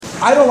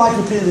I don't like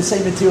repeating the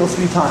same material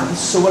 3 times.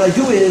 So what I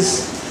do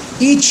is,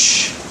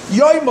 each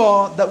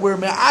yoima that we're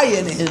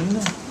me'ayin in,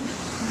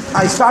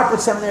 I start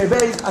with Seminary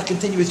Beis, I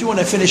continue with you, and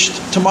I finish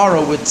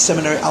tomorrow with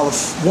Seminary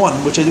Aleph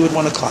 1, which I do at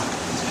 1 o'clock.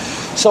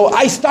 So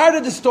I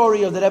started the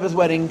story of the Rebbe's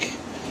wedding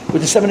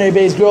with the Seminary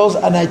Beis girls,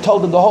 and I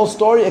told them the whole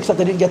story, except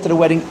I didn't get to the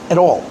wedding at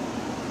all.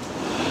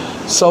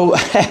 So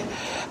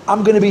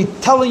I'm going to be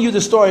telling you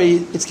the story.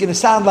 It's going to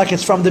sound like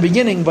it's from the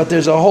beginning, but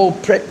there's a whole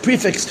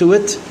prefix to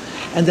it,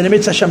 and then in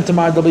Mitzvah Hashem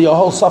tomorrow there'll be a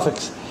whole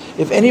suffix.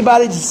 If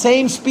anybody's the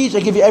same speech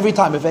I give you every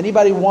time, if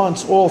anybody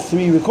wants all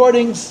 3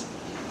 recordings,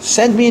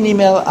 send me an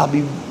email. I'll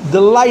be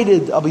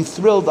delighted, I'll be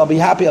thrilled, I'll be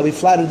happy, I'll be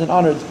flattered and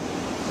honored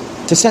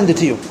to send it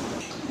to you.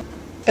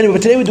 Anyway,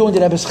 but today we're doing the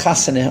Rebbe's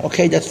Chassaneh,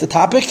 okay, that's the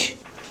topic.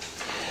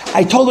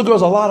 I told the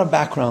girls a lot of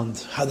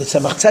background, how the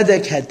Tzemach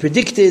Tzedek had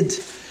predicted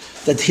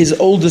that his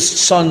oldest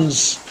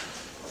son's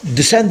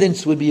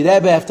descendants would be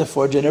Rebbe after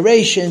 4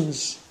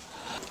 generations.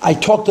 I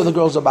talked to the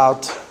girls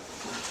about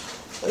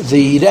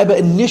the Rebbe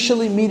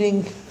initially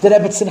meeting the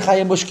Rebbetzin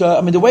Chaya Mushka.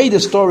 I mean, the way the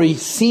story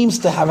seems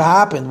to have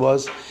happened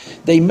was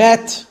they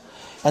met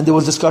and there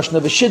was discussion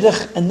of a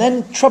shidduch, and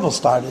then trouble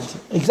started.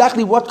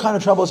 Exactly what kind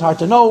of trouble is hard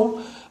to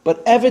know,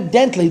 but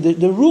evidently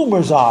the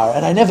rumors are,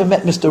 and I never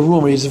met Mr.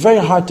 Rumor, he's very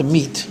hard to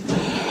meet.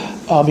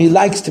 He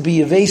likes to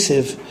be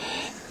evasive,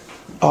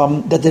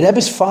 that the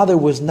Rebbe's father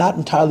was not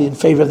entirely in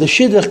favor of the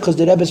shidduch, because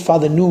the Rebbe's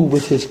father knew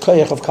with his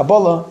koyach of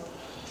Kabbalah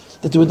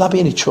that there would not be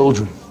any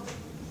children.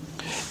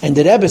 And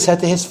the Rebbe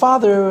said to his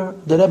father,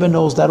 the Rebbe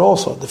knows that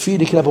also. The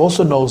Frierdiker Rebbe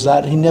also knows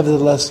that. He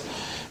nevertheless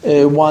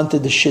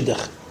wanted the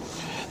shidduch.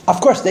 Of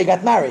course, they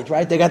got married,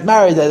 right? They got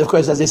married, and of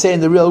course, as they say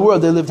in the real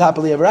world, they lived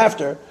happily ever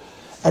after.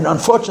 And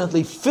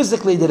unfortunately,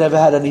 physically, they never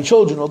had any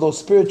children, although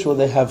spiritual,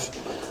 they have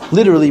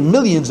literally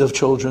millions of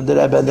children, the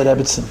Rebbe and the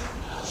Rebbetzin.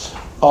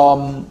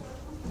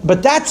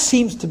 But that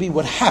seems to be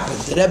what happened.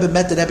 The Rebbe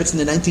met the Rebbetzin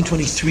in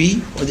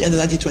 1923, or the end of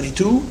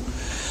 1922,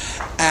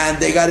 and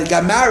they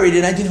got married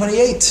in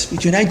 1928.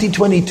 Between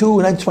 1922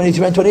 and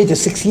 1923 and 1928,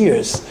 6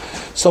 years.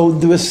 So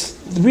there was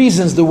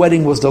reasons the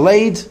wedding was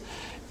delayed.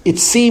 It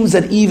seems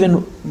that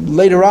even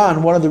later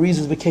on, one of the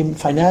reasons became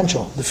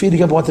financial. The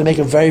Frierdiker Rebbe wanted to make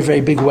a very,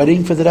 very big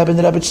wedding for the Rebbe and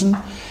the Rebbetzin.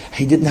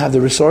 He didn't have the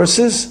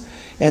resources,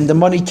 and the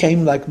money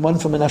came like money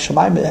from an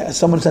Hashemayim.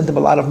 Someone sent him a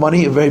lot of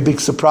money, a very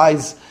big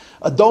surprise.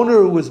 A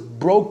donor who was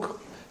broke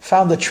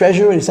found the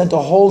treasure, and he sent a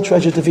whole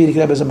treasure to Frierdiker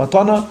Rebbe as a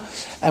matana,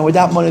 and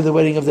without money, the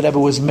wedding of the Rebbe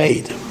was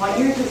made. What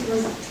year was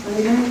it?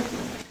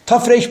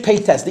 Tafresh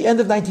Peites, the end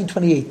of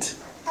 1928.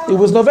 It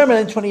was November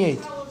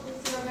 1928.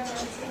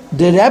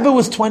 The Rebbe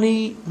was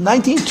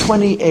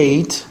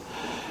 1928.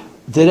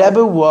 The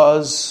Rebbe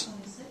was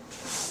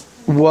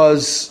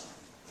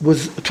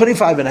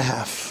 25 and a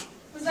half.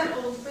 Was that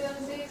old for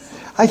those days?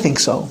 I think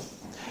so.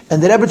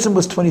 And the Rebbetzin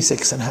was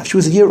 26 and a half. She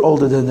was a year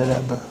older than the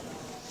Rebbe.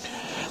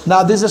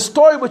 Now, there's a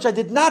story which I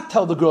did not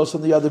tell the girls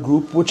from the other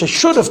group, which I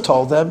should have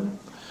told them,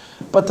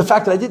 but the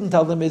fact that I didn't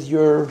tell them is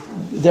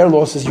their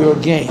loss is your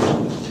gain.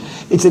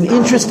 It's an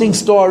interesting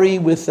story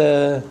with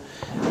a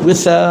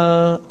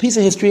piece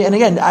of history. And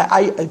again,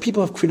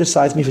 people have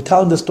criticized me for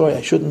telling the story.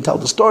 I shouldn't tell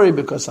the story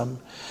because I'm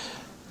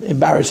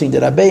embarrassing the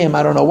Rebbeim,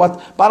 I don't know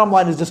what. Bottom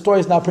line is the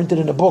story is now printed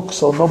in a book,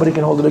 so nobody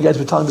can hold it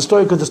against me telling the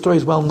story because the story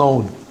is well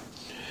known.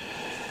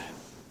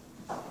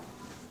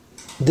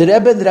 The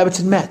Rebbe and the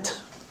Rebbetzin met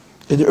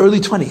in the early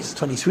 20s,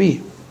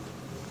 23.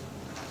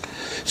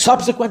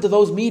 Subsequent to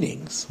those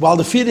meetings, while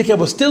the Frierdiker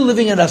was still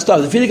living in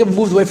Rostov, the Frierdiker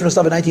moved away from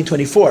Rostov in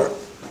 1924.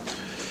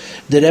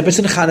 The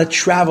Rebbetzin Chana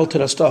traveled to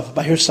Rostov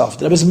by herself.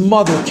 The Rebbe's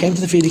mother came to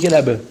the Frierdiker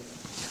Rebbe.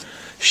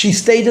 She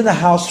stayed in the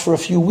house for a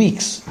few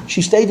weeks.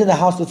 She stayed in the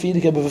house with the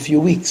Frierdiker Rebbe for a few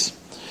weeks.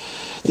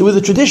 There was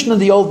a tradition in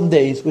the olden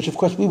days, which of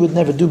course we would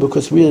never do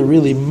because we are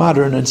really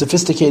modern and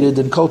sophisticated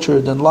and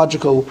cultured and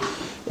logical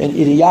and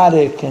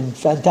idiotic and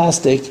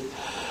fantastic,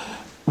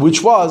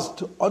 which was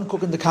to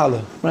uncook in the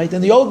kala, right?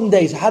 In the olden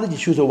days, how did you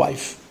choose a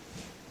wife?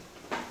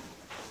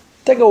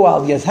 Take a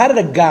wild guess. How did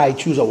a guy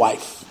choose a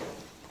wife?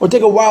 Or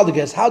take a wild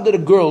guess. How did a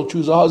girl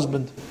choose a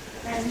husband?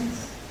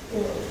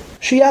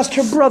 She asked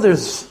her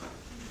brothers.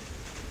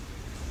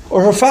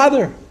 Or her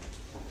father.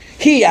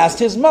 He asked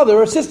his mother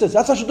or sisters.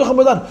 That's how shidduchim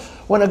were done.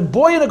 When a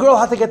boy and a girl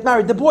had to get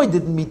married, the boy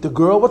didn't meet the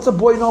girl. What's a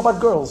boy know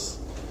about girls?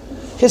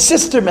 His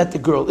sister met the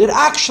girl. It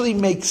actually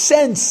makes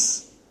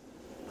sense.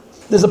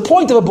 There's a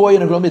point of a boy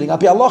and a girl meeting.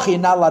 Api Allah, you're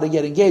not allowed to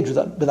get engaged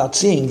without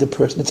seeing the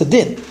person. It's a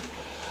din.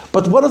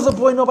 But what does a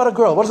boy know about a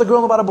girl? What does a girl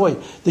know about a boy?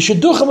 The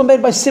shidduchim were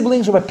made by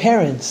siblings or by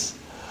parents.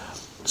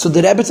 So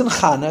the Rebbetzin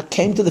Chana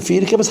came to the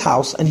Frierdiker Rebbe's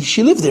house, and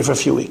she lived there for a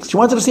few weeks. She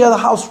wanted to see how the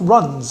house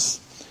runs.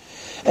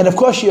 And of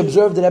course she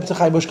observed the Rebbetzin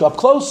Chaya Mushka up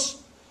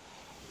close.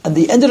 And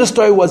the end of the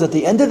story was, at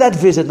the end of that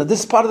visit, now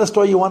this is part of the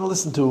story you want to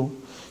listen to,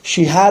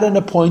 she had an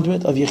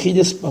appointment of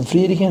Yechidus from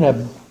Frierdiker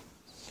Rebbe.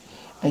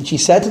 And she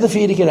said to the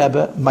Frierdiker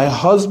Rebbe, my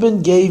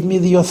husband gave me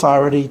the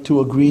authority to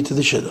agree to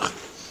the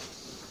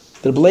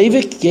shidduch. The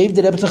Rebbe gave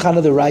the Rebbetzin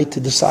Chana the right to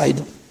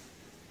decide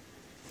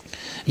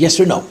yes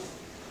or no.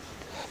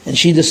 And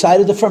she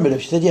decided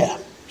affirmative. She said, yeah,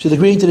 she's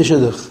agreeing to the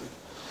shidduch.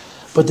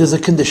 But there's a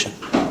condition.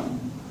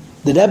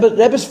 The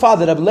Rebbe's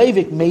father, Rebbe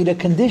Leivik, made a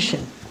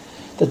condition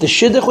that the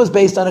shidduch was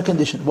based on a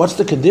condition. What's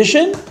the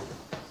condition?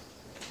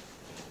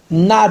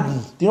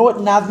 Nadin. Do you know what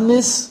nadin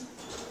is?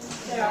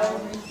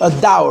 A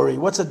dowry.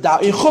 What's a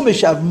dowry? In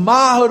Chumash,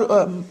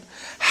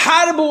 harbu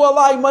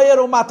alai mayer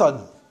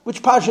umatan.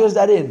 Which parsha is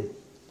that in?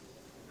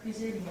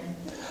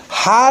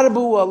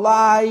 Harbu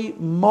alai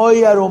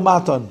mayer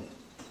umatan.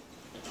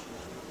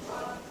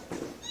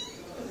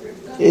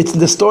 It's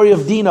the story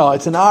of Dina.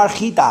 It's an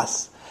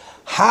Architas.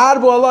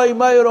 Harbu alai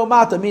mayer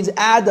umatan means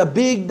add a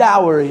big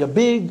dowry,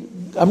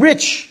 I'm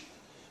rich.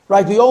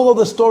 Right? We all know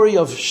the story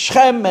of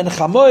Shem and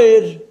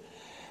Chamoir,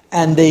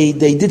 and they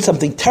did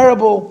something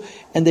terrible,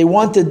 and they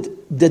wanted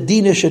the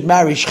Dina should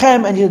marry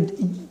Shem, and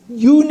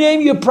you name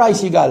your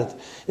price, you got it.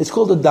 It's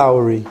called a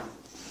dowry.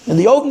 In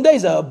the olden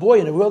days, a boy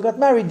and a girl got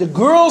married. The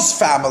girl's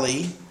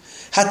family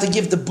had to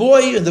give the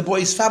boy and the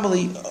boy's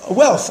family a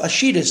wealth, a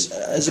shidduch,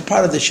 as a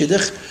part of the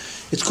shidduch.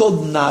 It's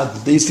called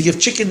nad. They used to give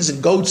chickens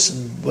and goats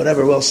and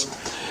whatever else.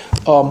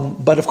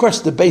 But of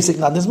course, the basic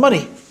nad is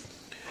money.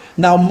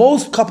 Now,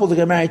 most couples that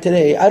get married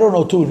today, I don't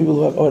know too many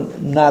people who are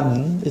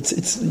nadin.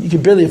 It's you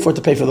can barely afford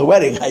to pay for the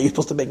wedding. How are you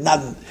supposed to make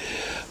nadin?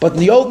 But in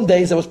the olden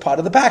days, that was part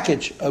of the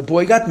package. A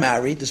boy got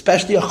married,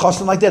 especially a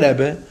chassan like the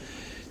Rebbe.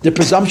 The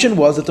presumption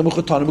was that the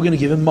Mechutanim were going to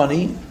give him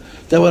money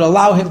that would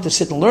allow him to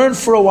sit and learn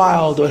for a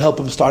while, that would help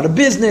him start a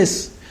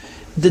business.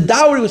 The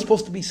dowry was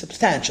supposed to be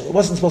substantial. It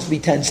wasn't supposed to be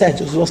 10 cents.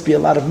 It was supposed to be a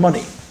lot of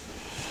money.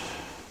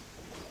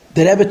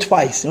 The Rebbe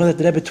twice, you know that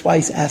the Rebbe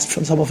twice asked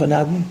from someone for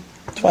nadin?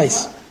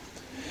 Twice.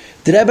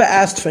 The Rebbe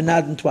asked for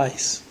nadin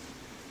twice.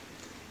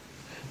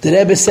 The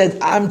Rebbe said,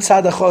 I'm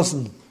tzad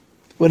ha'chosn.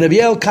 When Rabbi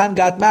Yael Khan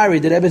got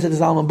married, the Rebbe said to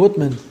Zalman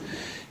Butman,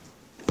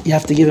 you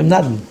have to give him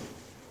nadin.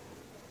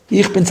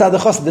 Ich bin tzad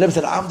ha'chosn. The Rebbe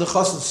said, I'm the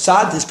chosn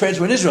tzad. His parents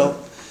were in Israel.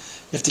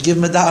 You have to give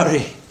him a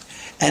dowry.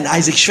 And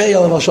Isaac Shvei,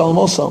 alav shalom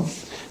also.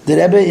 The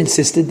Rebbe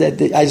insisted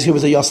that Isaac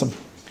was a yosem.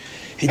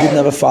 He didn't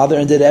have a father,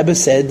 and the Rebbe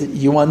said,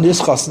 you want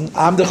this chosn,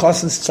 I'm the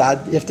chosn's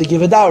tzad, you have to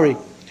give a dowry.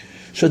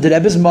 So the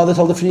Rebbe's mother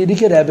told the Friedrich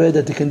Rebbe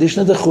that the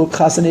condition of the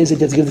chassan is that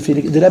you have to give the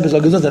Friedrich. The Rebbe's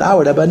like, it's not an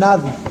hour, Rebbe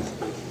nadin.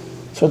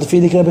 So the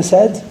Friedrich Rebbe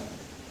said,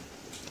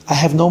 I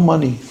have no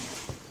money.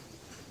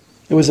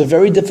 It was a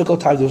very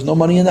difficult time. There was no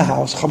money in the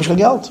house. So the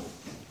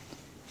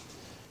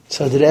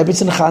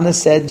Rebbetzin Chana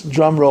said,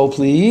 drum roll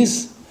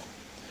please.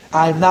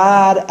 I'm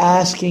not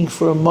asking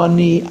for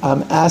money,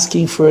 I'm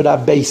asking for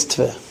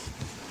Rabbistve.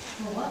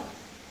 What?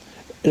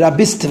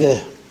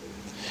 Rabbistve.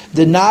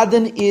 The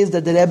nadin is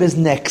that the Rebbe is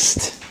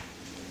next.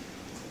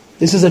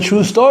 This is a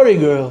true story,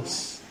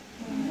 girls.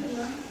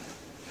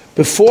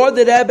 Before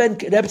the Rebbe and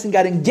Rebbetzin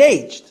got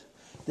engaged,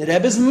 the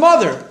Rebbe's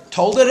mother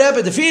told the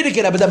Rebbe, the Friedrich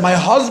Rebbe, that my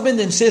husband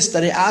insists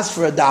that he ask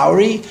for a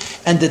dowry,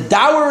 and the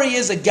dowry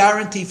is a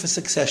guarantee for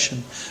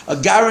succession, a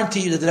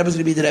guarantee that the Rebbe is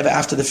going to be the Rebbe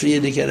after the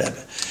Friedrich Rebbe.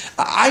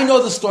 I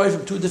know the story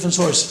from two different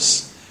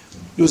sources.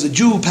 There was a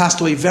Jew who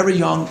passed away very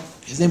young.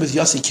 His name was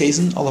Yossi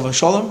Kazen, alav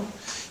shalom.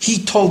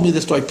 He told me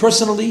the story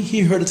personally.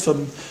 He heard it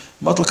from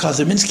Matel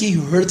Kazerminsky,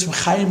 who heard it from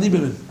Chaim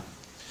Lieberman.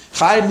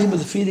 Chaim Lieberman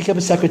was the Friedrich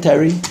Rebbe's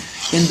secretary.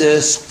 In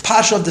the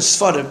Pasha of the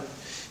Sfarim,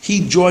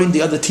 he joined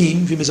the other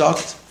team,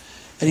 Vimizakt,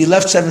 and he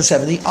left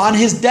 770. On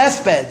his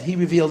deathbed, he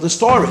revealed the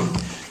story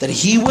that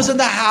he was in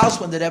the house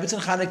when the Rebbetzin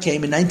Chana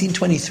came in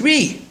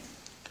 1923.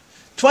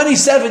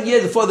 27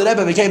 years before the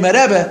Rebbe became a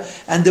Rebbe,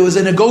 and there was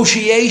a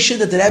negotiation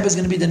that the Rebbe is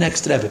going to be the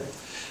next Rebbe.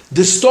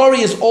 The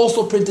story is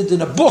also printed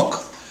in a book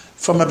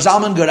from Reb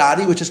Zalman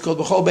Geradi, which is called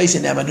B'chol Beis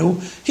in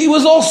Emanu. He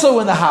was also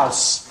in the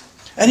house.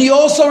 And he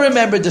also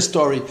remembered the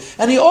story.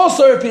 And he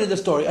also repeated the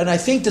story. And I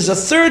think there's a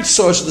third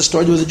source of the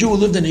story. There was a Jew who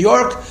lived in New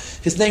York.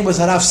 His name was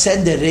Harav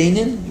Sender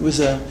Reinin. He was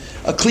a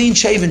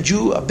clean-shaven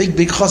Jew, a big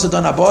chassid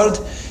on abord.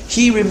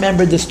 He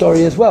remembered the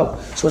story as well.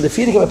 So when the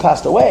Friedrich Rebbe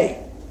passed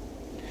away,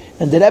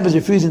 and the Rebbe is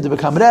refusing to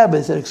become Rebbe,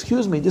 he said,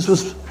 excuse me, this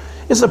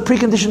is a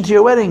precondition to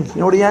your wedding. You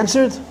know what he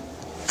answered?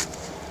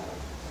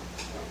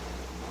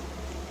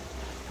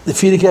 The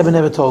Friedrich Rebbe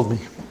never told me.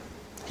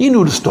 He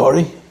knew the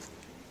story.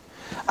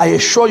 I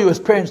assure you his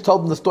parents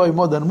told him the story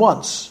more than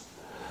once.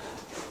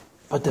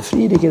 But the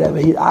Friedrich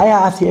Rebbe, I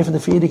have to hear from the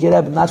Friedrich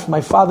Rebbe, not from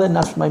my father,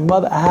 not from my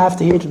mother. I have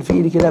to hear from the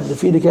Friedrich Rebbe. The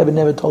Friedrich Rebbe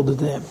never told it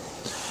to him.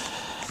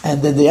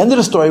 And then the end of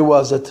the story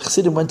was that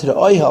Chassidim went to the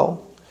Oyhel,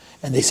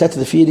 and they said to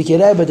the Friedrich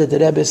Rebbe that the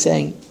Rebbe is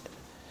saying,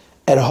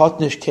 hat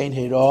nicht kein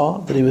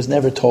Hira, that he was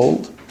never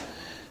told.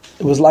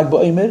 It was like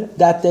Ba'omer.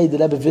 That day the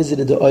Rebbe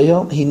visited the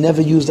Oyhel. He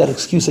never used that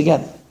excuse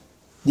again.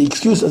 The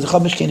excuse of the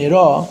hat nicht kein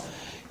Hira,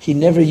 he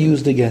never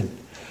used again.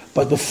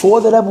 But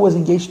before the Rebbe was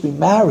engaged to be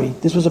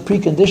married, this was a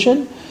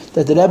precondition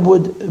that the Rebbe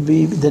would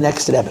be the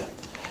next Rebbe.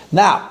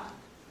 Now,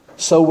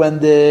 so when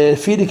the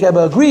Friedrich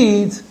Rebbe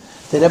agreed,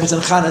 the Rebbetzin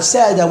Chana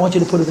said, I want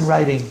you to put it in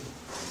writing.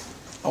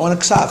 I want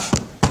a ksav.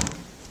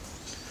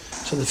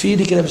 So the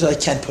Friedrich Rebbe said, I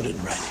can't put it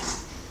in writing.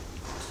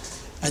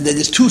 And then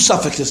there's two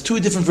suffixes, two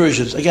different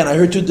versions. Again, I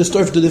heard the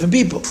story from two different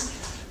people.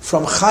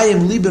 From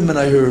Chaim Lieberman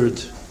I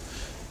heard,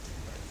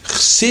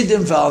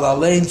 Chassidim v'al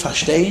alein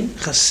verstehen,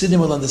 Chassidim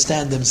will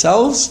understand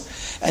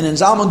themselves. And in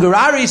Zalman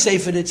Gerari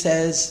Sefer it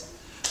says,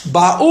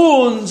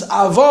 Ba'un's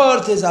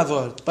avort is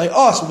avort. By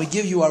us, when we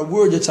give you our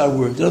word, it's our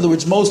word. In other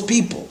words, most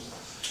people,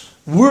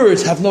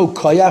 words have no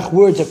koyach.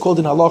 Words are called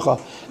in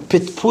halacha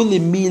pitpuli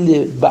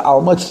mili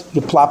ba'almut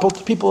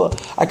geplapelt. People,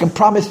 I can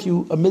promise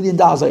you $1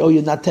 million. I owe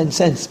you not 10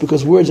 cents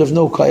because words have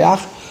no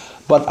koyach.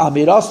 But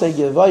amirase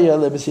gevaya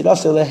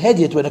lebesirase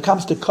lehedit. When it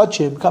comes to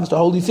kachim, comes to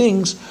holy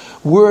things,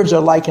 words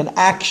are like an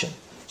action.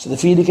 So the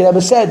Frierdiker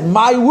Rebbe said,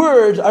 "My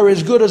words are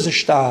as good as a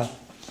shtar."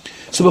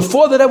 So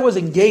before the Rebbe was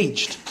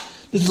engaged,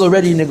 this was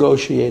already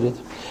negotiated.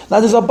 Now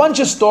there's a bunch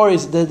of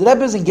stories. The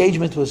Rebbe's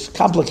engagement was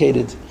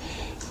complicated,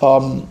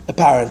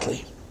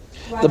 apparently.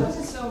 Why was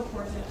it so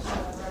important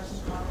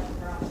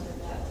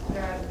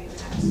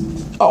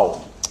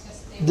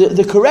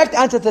The correct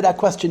answer to that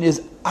question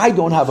is, I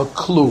don't have a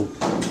clue.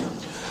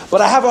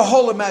 But I have a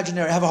whole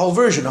imaginary, I have a whole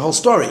version, a whole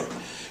story,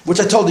 which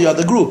I told the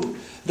other group.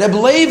 Rebbe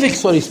Leivik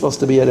thought he's supposed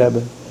to be a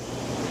Rebbe.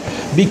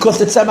 Because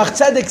the Tzemach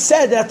Tzedek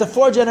said that after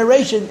 4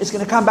 generations, it's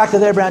going to come back to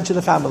their branch of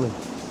the family.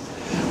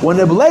 When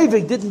Rebbe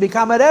Leivik didn't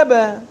become a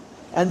Rebbe,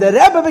 and the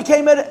Rebbe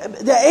became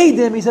the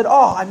Eidim, he said,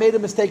 I made a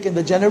mistake in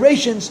the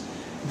generations,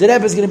 the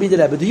Rebbe is going to be the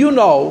Rebbe. Do you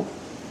know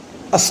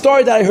a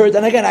story that I heard,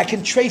 and again, I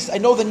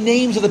know the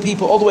names of the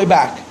people all the way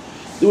back.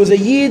 There was a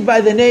Yid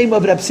by the name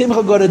of Reb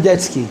Simcha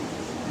Gorodetsky.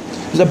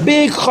 He was a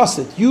big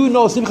chassid. You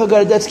know Simcha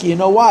Gorodetsky, you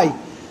know why?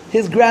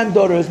 His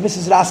granddaughter is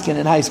Mrs. Raskin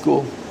in high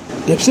school.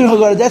 Reb Simcha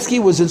Gorodetsky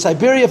was in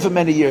Siberia for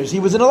many years. He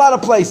was in a lot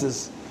of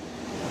places.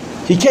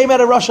 He came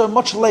out of Russia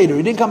much later.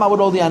 He didn't come out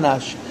with all the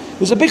anash. He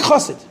was a big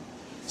chassid.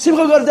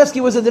 Simcha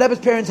Gorodetsky was in the Rebbe's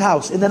parents'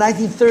 house in the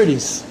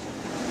 1930s.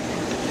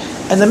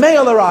 And the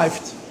mail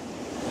arrived.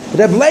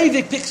 Reb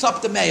Leivik picks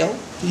up the mail.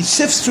 He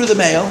sifts through the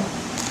mail,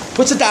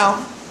 puts it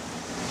down.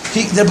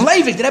 Reb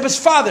Leivik, the Rebbe's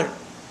father,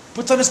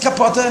 puts on his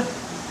kapota,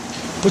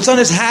 puts on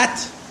his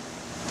hat,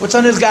 puts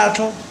on his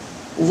gartel,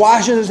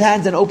 washes his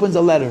hands and opens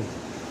a letter.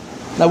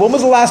 Now, when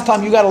was the last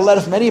time you got a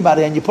letter from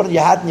anybody and you put on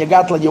your hat and your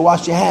gartel and you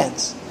washed your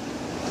hands?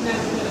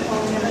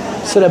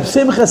 So Reb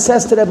Simcha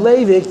says to Reb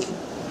Leivik,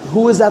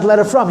 who is that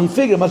letter from? He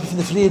figured it must be from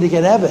the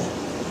Frierdiker Rebbe.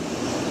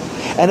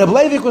 And Reb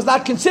Leivik was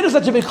not considered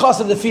such a big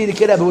chassid of the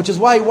Frierdiker Rebbe, which is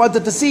why he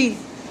wanted to see.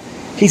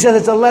 He says,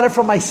 it's a letter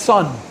from my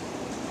son.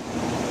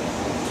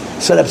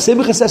 So Reb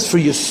Simcha says, for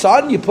your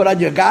son, you put on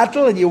your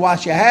gartel and you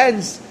wash your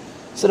hands.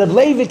 So Reb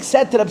Leivik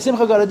said to Reb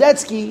Simcha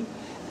Gorodetsky,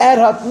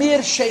 hat mir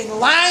shein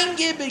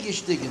lange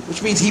begestiegen,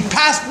 which means he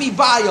passed me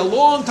by a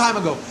long time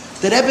ago.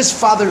 The Rebbe's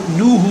father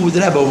knew who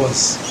the Rebbe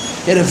was.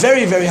 He had a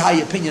very, very high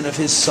opinion of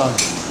his son.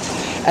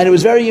 And it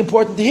was very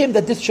important to him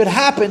that this should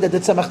happen, that the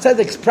Tzemach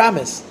Tzedek's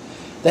promise,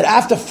 that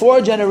after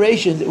 4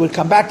 generations it would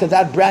come back to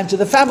that branch of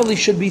the family,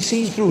 should be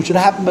seen through, should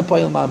happen by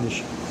Poyel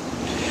Mamish.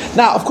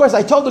 Now, of course,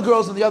 I told the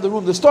girls in the other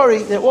room the story.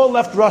 They all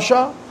left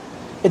Russia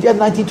at the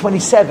end of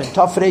 1927,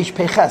 Tov Reish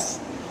Peches.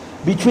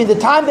 Between the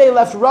time they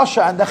left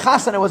Russia and the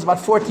Chasana was about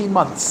 14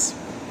 months.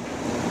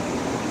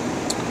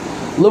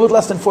 A little bit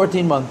less than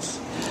 14 months.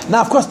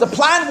 Now, of course, the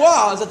plan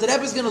was that the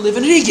Rebbe is going to live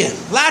in Riga,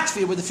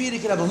 Latvia, where the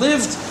Frierdiker Rebbe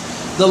lived.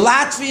 The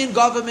Latvian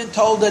government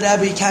told the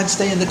Rebbe he can't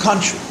stay in the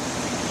country.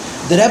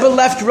 The Rebbe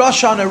left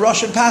Russia on a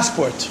Russian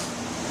passport.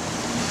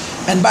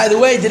 And by the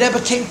way, the Rebbe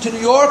came to New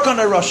York on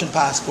a Russian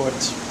passport.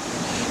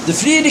 The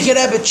Frierdiker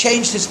Rebbe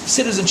changed his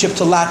citizenship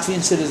to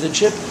Latvian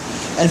citizenship,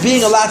 and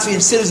being a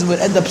Latvian citizen would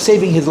end up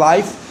saving his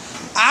life.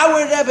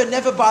 Our Rebbe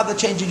never bothered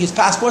changing his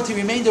passport. He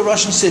remained a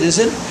Russian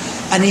citizen,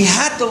 and he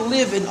had to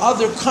live in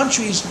other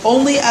countries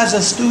only as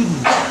a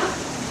student.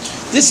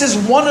 This is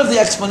one of the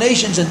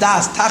explanations in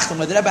Das Tachtim,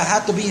 where the Rebbe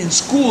had to be in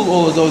school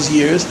all of those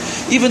years,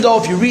 even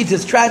though if you read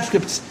his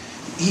transcripts,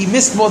 he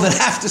missed more than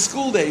half the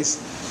school days.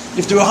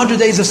 If there were 100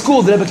 days of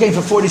school, the Rebbe came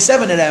for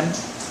 47 of them,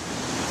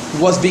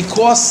 was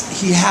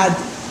because he had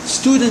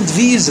student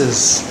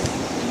visas.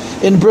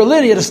 In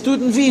Berlin, he had a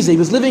student visa. He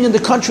was living in the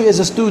country as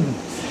a student.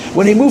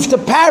 When he moved to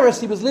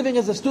Paris, he was living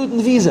as a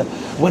student visa.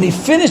 When he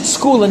finished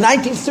school in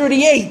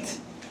 1938,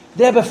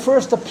 the Rebbe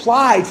first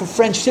applied for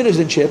French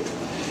citizenship,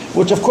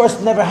 which of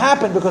course never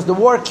happened because the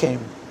war came.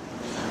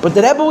 But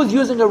the Rebbe was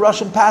using a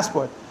Russian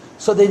passport.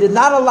 So they did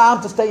not allow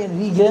him to stay in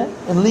Riga,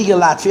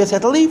 Latvia, so he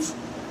had to leave.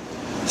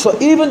 So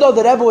even though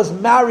the Rebbe was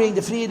marrying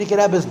the Frierdiker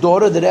Rebbe's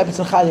daughter, the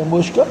Rebbetzins Chaya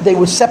Mushka, they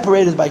were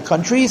separated by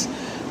countries.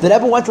 The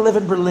Rebbe went to live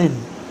in Berlin.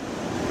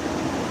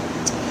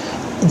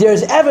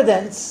 There's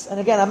evidence, and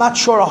again, I'm not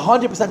sure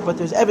 100%, but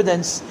there's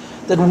evidence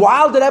that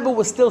while the Rebbe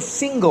was still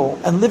single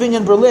and living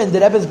in Berlin, the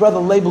Rebbe's brother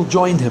Label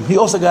joined him. He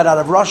also got out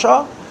of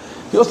Russia.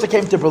 He also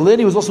came to Berlin.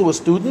 He was also a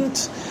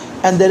student.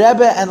 And the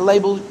Rebbe and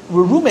Label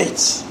were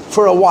roommates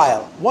for a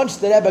while. Once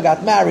the Rebbe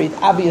got married,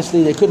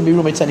 obviously they couldn't be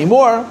roommates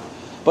anymore.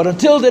 But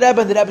until the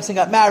Rebbe and the Rebbetzin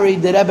got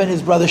married, the Rebbe and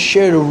his brother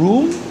shared a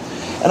room.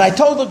 And I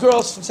told the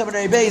girls from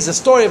Seminary Bays a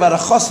story about a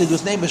chassid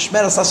whose name was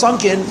Shmer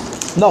Sasonkin.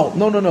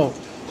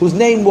 Whose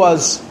name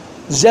was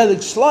Zelig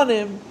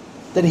Shlonim,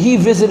 that he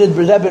visited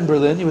Rebbe in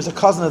Berlin. He was a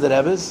cousin of the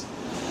Rebbe's.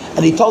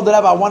 And he told the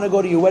Rebbe, I want to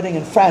go to your wedding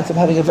in France.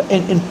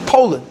 In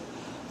Poland.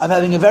 I'm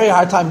having a very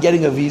hard time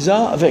getting a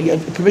visa,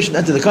 permission to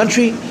enter the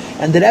country.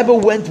 And the Rebbe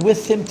went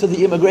with him to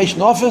the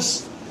immigration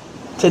office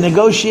to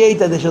negotiate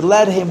that they should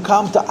let him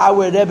come to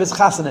our Rebbe's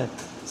chasana.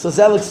 So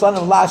Zelik's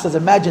son-in-law says,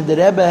 imagine the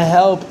Rebbe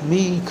helped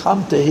me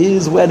come to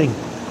his wedding.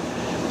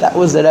 That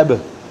was the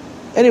Rebbe.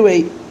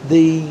 Anyway,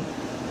 the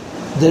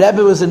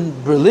Rebbe was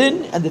in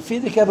Berlin and the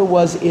Frierdiker Rebbe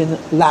was in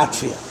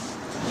Latvia.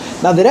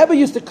 Now the Rebbe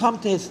used to come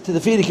to the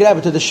Frierdiker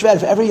Rebbe, to the Shved,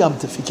 for every Yom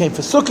Tov. He came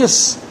for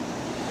Sukkot,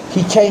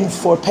 he came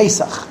for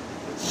Pesach.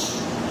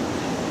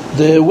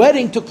 The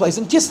wedding took place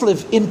in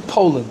Kislev in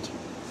Poland.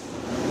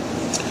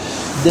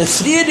 The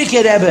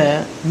Frierdiker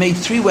Rebbe made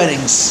 3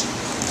 weddings.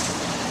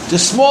 The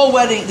small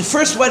wedding, the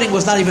first wedding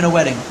was not even a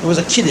wedding. It was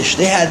a kiddush.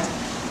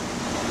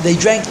 They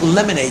drank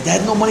lemonade. They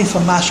had no money for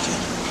mashke.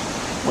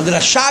 When the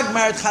Rashag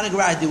married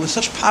Chanegrai, there was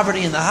such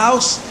poverty in the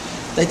house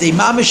that they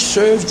mamish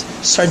served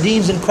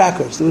sardines and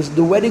crackers.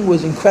 The wedding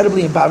was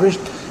incredibly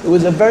impoverished. It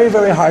was a very,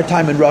 very hard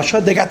time in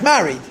Russia. They got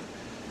married.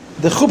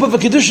 The chuppah of a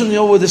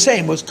kiddushin, were the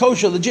same. It was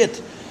kosher,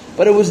 legit.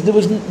 But there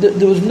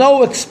was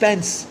no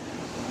expense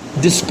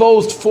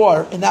disposed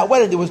for in that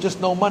wedding. There was just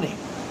no money.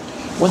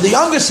 When the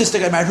younger sister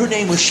got married, her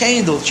name was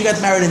Shandel. She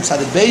got married in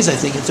Sadat Beis, I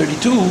think, in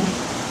 32.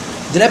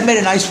 The Rebbe made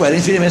a nice wedding,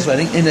 a nice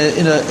wedding, in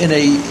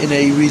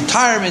a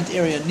retirement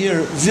area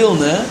near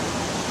Vilna.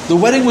 The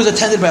wedding was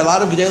attended by a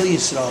lot of Gedolei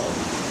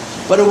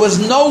Yisrael, but it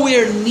was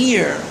nowhere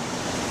near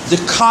the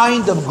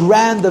kind of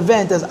grand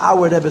event as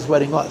our Rebbe's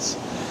wedding was.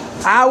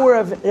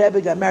 Our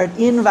Rebbe got married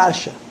in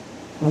Warsaw.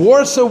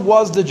 Warsaw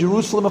was the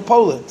Jerusalem of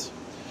Poland.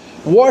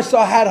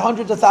 Warsaw had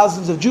hundreds of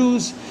thousands of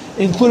Jews,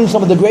 including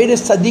some of the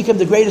greatest tzaddikim,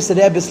 the greatest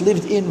Rebbes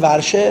lived in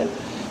Warsaw.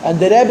 And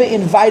the Rebbe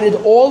invited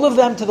all of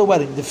them to the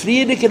wedding. The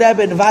Frierdiker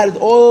Rebbe invited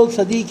all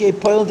tzaddikim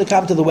Poland to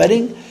come to the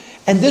wedding.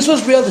 And this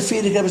was real, the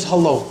Frierdiker Rebbe's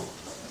hallo.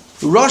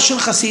 Russian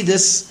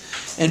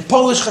Hasidus and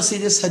Polish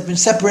Hasidus had been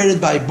separated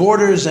by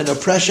borders and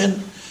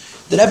oppression.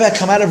 The Rebbe had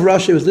come out of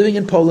Russia, he was living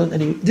in Poland,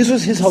 and this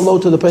was his hallo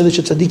to the Polish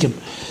tzaddikim.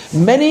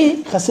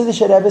 Many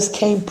Hasidic Rebbes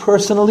came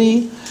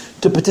personally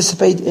to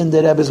participate in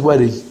the Rebbe's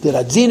wedding. The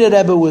Radziner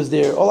Rebbe was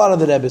there, a lot of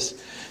the Rebbes.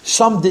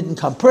 Some didn't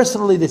come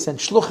personally, they sent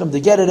shluchim. The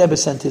Gerer Rebbe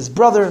sent his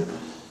brother.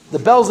 The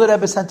Belzer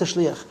Rebbe sent a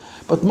shliach.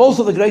 But most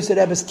of the Greiser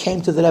Rebbes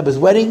came to the Rebbe's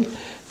wedding.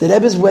 The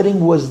Rebbe's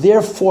wedding was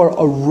therefore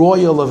a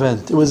royal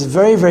event. It was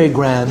very, very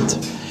grand.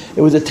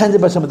 It was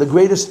attended by some of the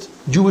greatest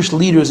Jewish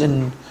leaders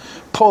in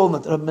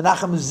Poland.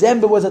 Menachem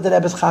Zembe was at the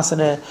Rebbe's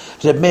chasana.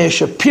 Reb Meir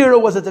Shapiro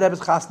was at the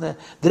Rebbe's chasana.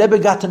 The Rebbe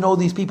got to know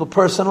these people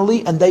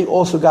personally, and they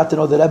also got to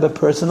know the Rebbe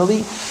personally.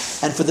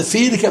 And for the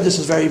Frierdiker Rebbe, this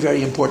was very,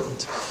 very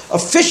important.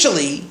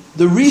 Officially,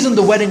 the reason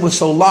the wedding was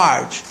so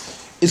large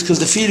is because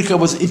the Frierdiker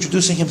was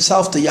introducing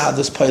himself to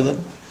Yadus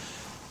Poland,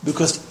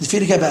 because the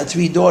Frierdiker had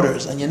 3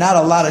 daughters, and you're not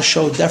allowed to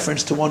show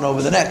deference to one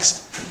over the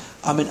next.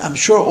 I mean, I'm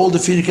sure all the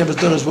Frierdiker's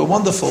daughters were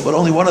wonderful, but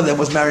only one of them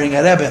was marrying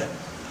a Rebbe.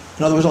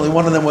 In other words, only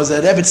one of them was a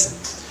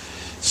Rebbetzins.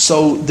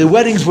 So the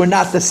weddings were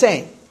not the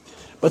same.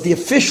 But the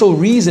official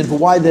reason for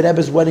why the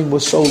Rebbe's wedding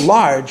was so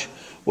large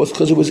was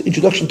because it was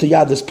introduction to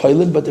Yadus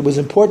Poland, but it was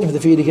important for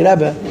the Frierdiker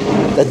Rebbe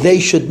that they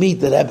should meet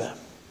the Rebbe.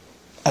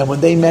 And when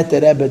they met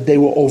the Rebbe, they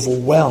were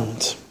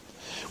overwhelmed.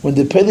 When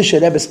the Polish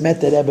Rebbes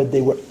met the Rebbe,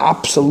 they were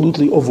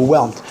absolutely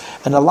overwhelmed.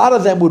 And a lot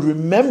of them would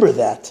remember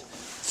that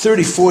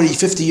 30, 40,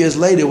 50 years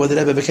later when the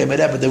Rebbe became a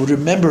Rebbe. They would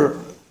remember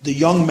the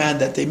young man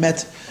that they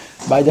met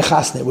by the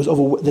chasna.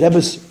 The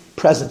Rebbe's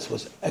presence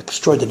was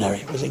extraordinary.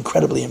 It was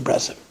incredibly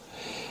impressive.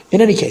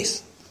 In any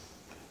case,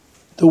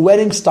 the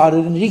wedding started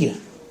in Riga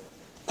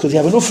because you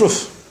have an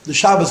ufruf. The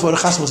Shabbos for the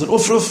chasna was an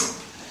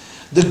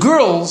ufruf. The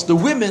girls, the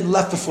women,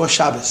 left before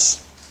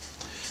Shabbos.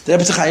 The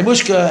Rebbe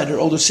Chayimushka and her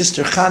older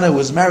sister Chana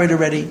was married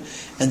already,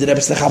 and the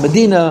Rebbe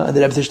Medina and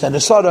the Rebbe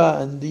Sara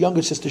and the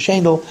younger sister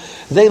Shandel,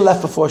 they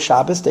left before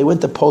Shabbos. They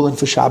went to Poland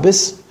for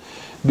Shabbos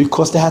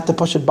because they had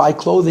to buy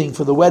clothing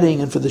for the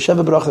wedding and for the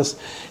Sheva Brachas,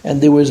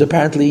 and there was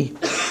apparently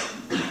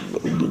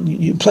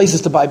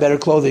places to buy better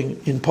clothing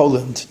in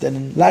Poland than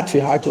in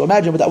Latvia. Hard to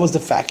imagine, but that was the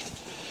fact.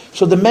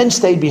 So the men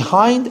stayed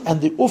behind,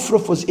 and the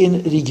Ufruf was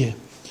in Riga.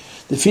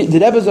 The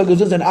Rebbe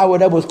Zagazuz and our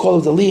Rebbe was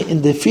called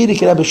in the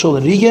Frierdiker Rebbe Shul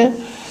in Riga.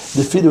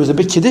 There was a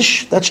big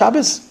Kiddush that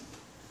Shabbos.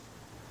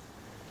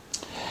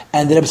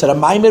 And the Rebbe said, the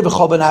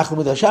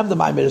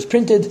Maimer is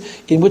printed,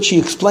 in which he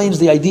explains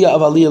the idea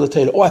of Aliyah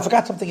L'Torah. Oh, I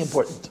forgot something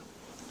important.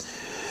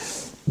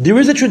 There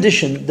is a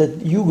tradition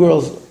that you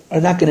girls are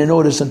not going to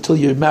notice until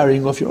you're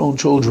marrying off your own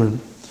children.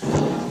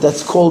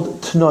 That's called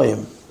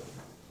Tnoim.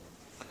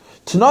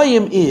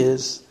 Tnoim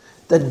is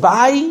that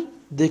by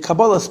the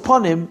Kabbalah's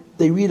Ponim,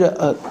 they read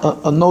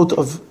a note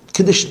of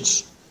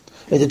conditions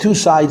that the 2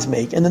 sides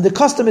make. And then the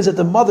custom is that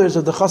the mothers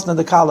of the chasna and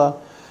the kala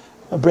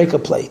break a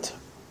plate.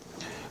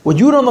 What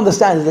you don't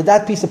understand is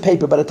that piece of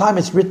paper, by the time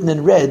it's written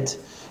in red,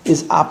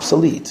 is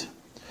obsolete.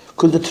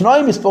 Because the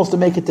Tanoim is supposed to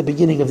make it the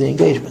beginning of the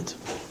engagement.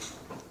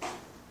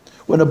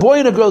 When a boy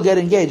and a girl get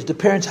engaged, the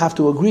parents have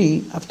to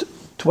agree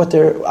to what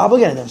they're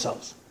obligating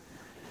themselves.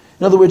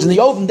 In other words, in the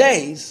olden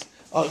days,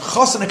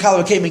 Chos and a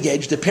Kala became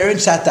engaged. The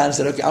parents sat down and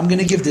said, okay, I'm going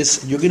to give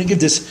this, and you're going to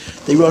give this.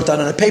 They wrote it down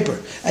on a paper.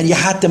 And you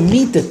had to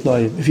meet it.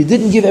 If you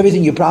didn't give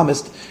everything you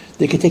promised,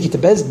 they could take you to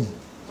Bezdin.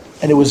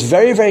 And it was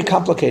very, very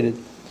complicated.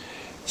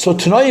 So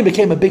Tanoim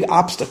became a big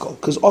obstacle,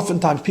 because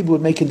oftentimes people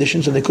would make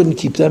conditions and they couldn't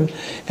keep them.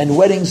 And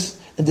weddings,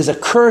 and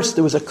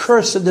there was a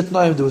curse in the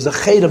Tnoim, there was a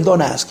chayim,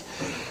 don't ask.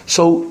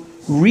 So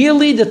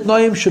really the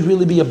Tnoim should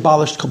really be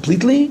abolished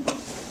completely.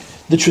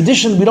 The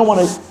tradition, we don't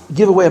want to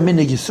give away a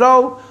minig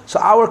Yisrael, so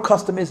our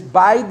custom is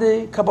by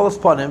the Kabbalas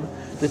Panim,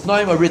 the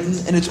Tnoim are written,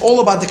 and it's all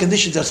about the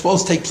conditions that are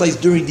supposed to take place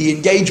during the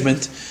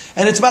engagement,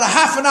 and it's about a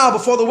half an hour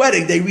before the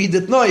wedding, they read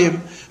the Tnoim,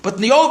 but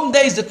in the olden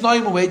days, the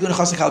Tnoim were waiting when the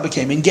Chas v'Kala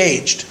became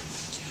engaged.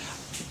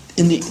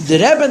 In the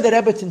Rebbe and the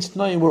Rebbetzins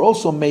Tnoim were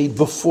also made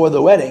before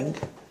the wedding,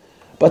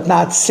 but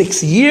not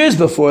 6 years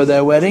before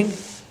their wedding,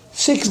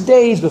 6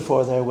 days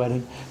before their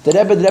wedding. The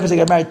Rebbe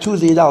got married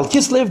Tuesday, Yidal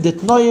Kislev. The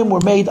Tnoim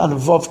were made on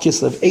Vav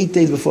Kislev, 8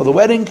 days before the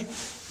wedding.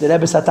 The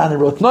Rebbe Satan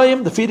wrote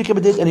Tnoim, the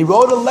Frierdiker did, and he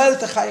wrote a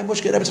letter to Chaim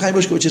Mushka, Rebbe Chaim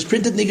Mushka, which is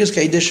printed in Niggas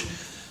Kedish.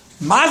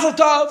 Mazel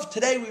Tov,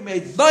 today we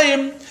made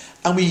Tnoim,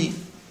 and we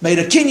made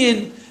a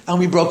kinyan, and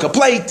we broke a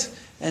plate,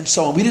 and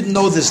so on. We didn't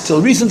know this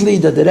till recently,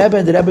 that the Rebbe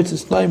and the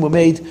Rebbetzins Tnoim were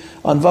made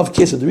on Vav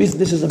Kislev. The reason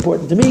this is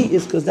important to me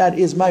is because that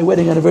is my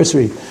wedding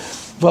anniversary.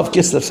 Vav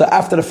Kislev. So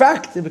after the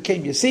fact, it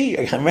became, you see,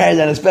 I got married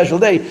on a special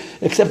day,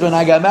 except when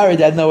I got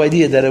married, I had no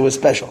idea that it was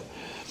special.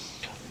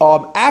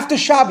 After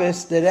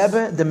Shabbos, the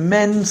Rebbe, the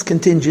men's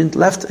contingent,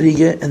 left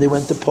Riga and they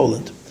went to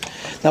Poland.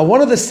 Now,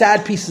 one of the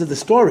sad pieces of the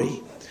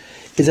story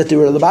is that there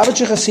were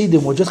Lubavitcher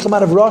Hasidim who had just come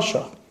out of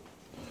Russia,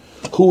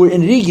 who were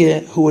in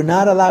Riga, who were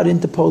not allowed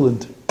into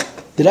Poland.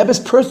 The Rebbe's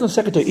personal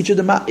secretary,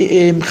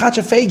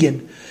 Chacha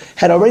Fagin,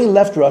 had already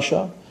left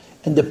Russia,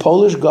 and the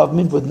Polish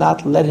government would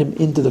not let him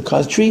into the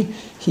country.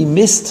 He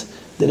missed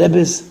the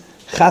Rebbe's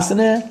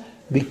chasana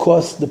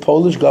because the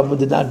Polish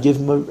government did not give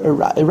him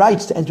a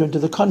rights to enter into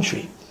the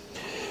country.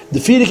 The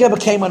Frierdiker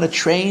came on a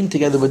train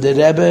together with the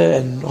Rebbe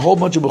and a whole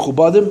bunch of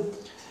Mechubadim,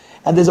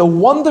 and there's a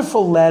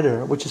wonderful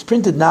letter which is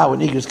printed now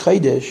in Igros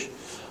Kodesh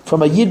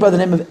from a Yid by the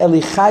name of Eli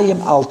Chaim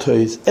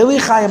Altois. Eli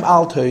Chaim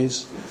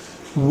Altois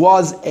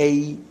was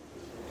a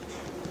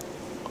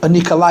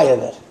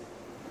Nikolayev.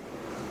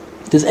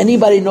 Does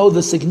anybody know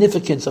the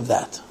significance of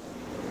that?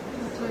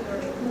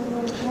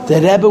 The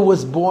Rebbe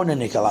was born in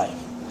Nikolaev.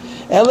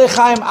 Eli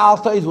Chaim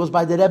Altois was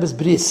by the Rebbe's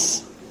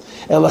bris.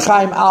 Eli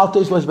Chaim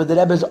Altois was by the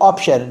Rebbe's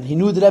opsher. He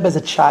knew the Rebbe as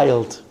a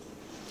child.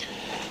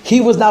 He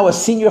was now a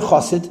senior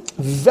chassid,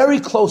 very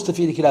close to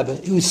Frierdiker Rebbe.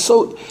 He was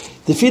so,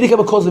 the Frierdiker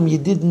Rebbe calls him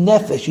Yedid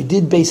Nefesh,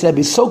 Yedid Beis Rebbe.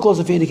 He's so close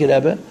to Frierdiker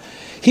Rebbe.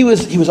 He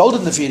was older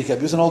than the Frierdiker Rebbe.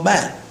 He was an old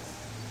man.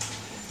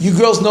 You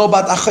girls know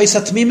about Achos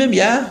HaTmimim,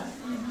 yeah?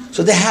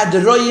 So they had the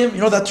royim,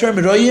 you know that term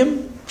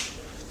royim?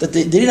 That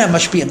they didn't have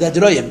mashpiyim, they had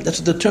the royim. That's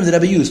the term that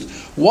Rebbe used.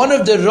 One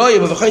of the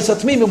royim of Achos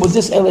HaTmimim was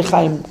this Eli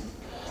Chaim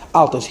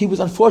Altos. He was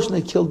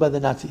unfortunately killed by the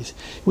Nazis.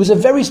 He was a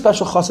very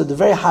special chassid, a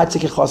very high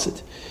tzikah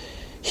chassid.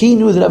 He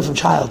knew the Rebbe from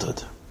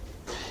childhood.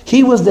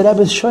 He was the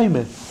Rebbe's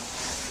shomer.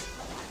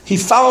 He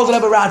followed the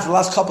Rebbe around for the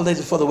last couple of days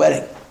before the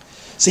wedding.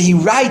 So he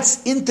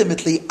writes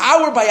intimately,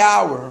 hour by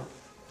hour,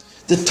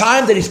 the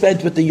time that he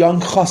spent with the young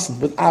chassid,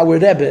 with our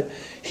Rebbe.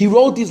 He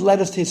wrote these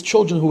letters to his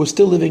children who were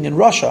still living in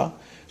Russia,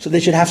 so they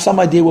should have some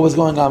idea what was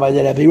going on by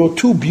the Rebbe. He wrote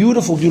 2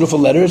 beautiful, beautiful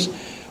letters.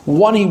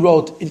 One he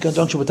wrote in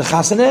conjunction with the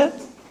Chasaneh,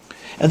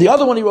 and the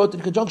other one he wrote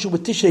in conjunction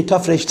with Tishrei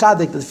Tafresh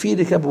Tzaddik, that the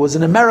Frierdiker Rebbe was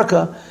in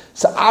America,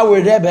 so our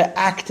Rebbe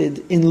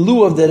acted in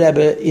lieu of the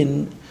Rebbe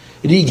in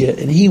Riga,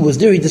 and he was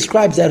there. He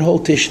describes that whole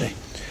Tishrei.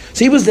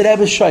 So he was the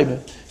Rebbe's shomer.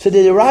 So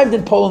they arrived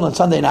in Poland on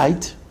Sunday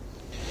night.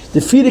 The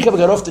Frierdiker Rebbe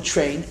got off the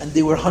train, and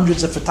there were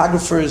hundreds of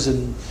photographers,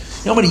 and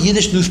you know how many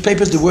Yiddish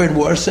newspapers there were in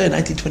Warsaw in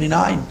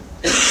 1929?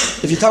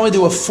 If you tell me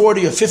there were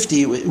 40 or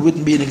 50, it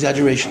wouldn't be an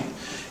exaggeration.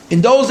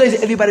 In those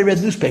days, everybody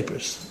read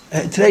newspapers.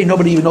 Today,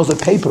 nobody even knows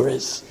what paper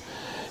is.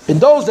 In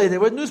those days, there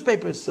were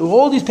newspapers. There were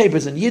all these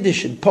papers in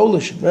Yiddish and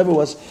Polish and whatever it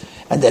was.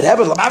 And the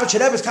Rebbe, the Lubavitcher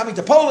Rebbe is coming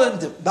to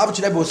Poland. The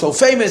Lubavitcher Rebbe was so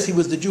famous. He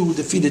was the Jew who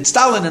defeated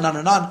Stalin and on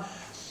and on.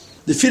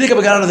 The Frierdiker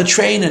Rebbe got out of the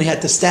train and he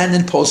had to stand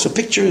and pose for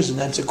pictures and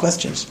answer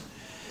questions.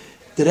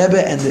 The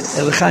Rebbe and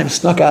the Eli Chaim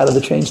snuck out of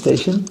the train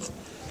station.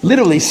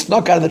 Literally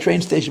snuck out of the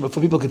train station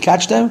before people could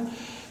catch them.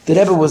 The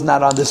Rebbe was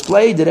not on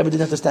display. The Rebbe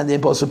didn't have to stand there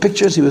and pose for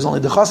pictures. He was only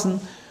the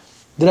chassan.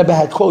 The Rebbe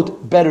had,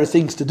 quote, better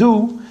things to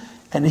do.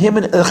 And him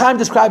and Eli Chaim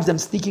describes them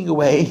sneaking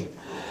away.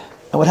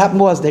 And what happened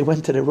was they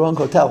went to the wrong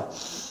hotel.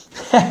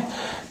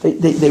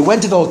 They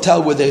went to the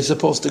hotel where they were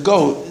supposed to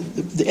go.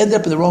 They ended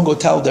up in the wrong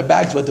hotel. Their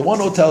bags went to one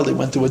hotel. They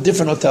went to a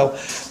different hotel.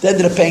 They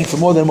ended up paying for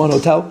more than one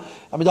hotel.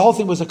 I mean, the whole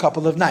thing was a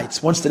couple of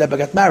nights. Once the Rebbe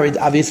got married,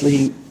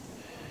 obviously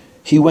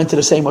he went to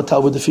the same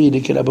hotel where the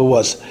Frierdiker Rebbe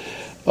was.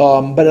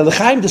 But Eli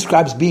Chaim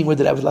describes being with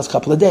the Rebbe the last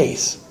couple of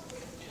days.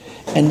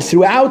 And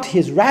throughout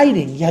his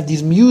writing, you have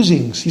these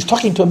musings. He's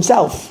talking to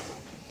himself.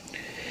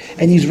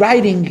 And he's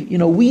writing,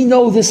 we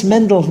know this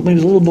Mendel when he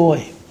was a little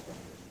boy.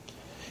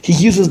 He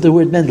uses the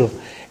word Mendel.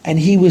 And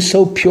he was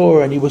so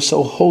pure, and he was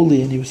so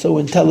holy, and he was so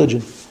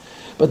intelligent.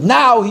 But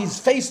now he's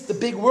faced the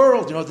big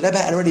world. The Rebbe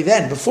had already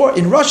then. Before,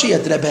 in Russia,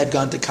 the Rebbe had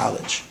gone to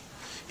college.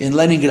 In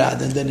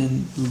Leningrad, and then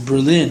in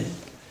Berlin.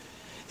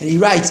 And he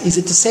writes, is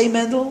it the same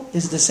Mendel?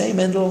 Is it the same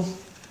Mendel?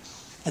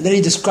 And then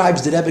he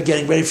describes the Rebbe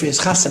getting ready for his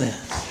chasana.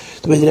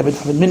 The way the Rebbe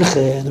did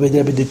mincha, and the way the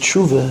Rebbe did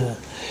tshuva,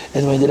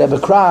 and the way the Rebbe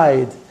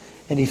cried.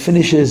 And he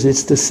finishes,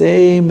 it's the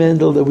same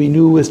Mendel that we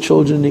knew as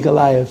children in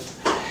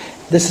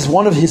Nikolaev. This is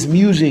one of his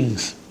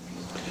musings.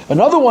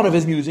 Another one of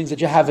his musings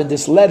that you have in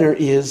this letter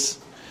is,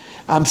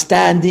 I'm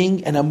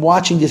standing and I'm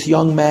watching this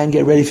young man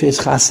get ready for his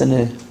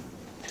chassanah.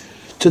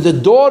 To the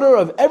daughter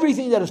of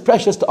everything that is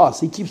precious to us.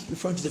 He keeps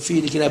referring to the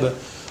Frierdiker Rebbe.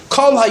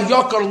 Kol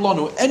hayakar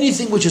lanu,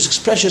 anything which is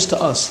precious to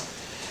us.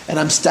 And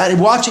I'm standing,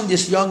 watching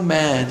this young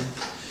man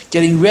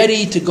getting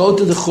ready to go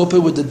to the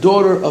chuppah with the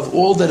daughter of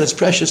all that is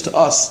precious to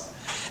us.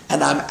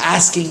 And I'm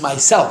asking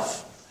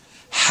myself,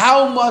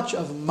 how much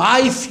of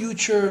my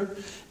future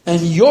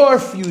and your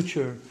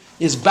future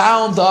is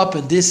bound up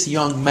in this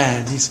young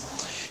man?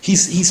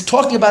 He's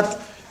talking about,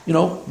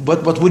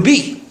 what would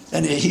be,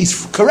 and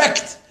he's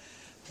correct,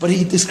 but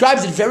he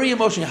describes it very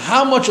emotionally.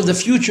 How much of the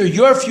future,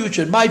 your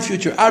future, my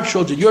future, our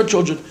children, your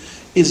children,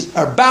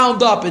 are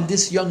bound up in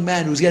this young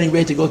man who's getting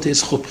ready to go to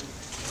his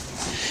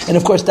chuppah. And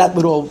of course, that's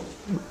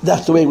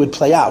the way it would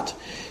play out.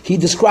 He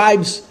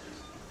describes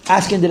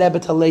asking the Rebbe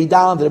to lay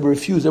down. The Rebbe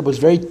refused. The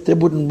Rebbe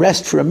wouldn't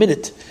rest for a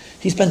minute.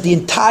 He spent the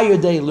entire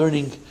day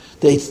learning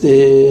the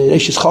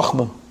Reishis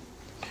Chochmah,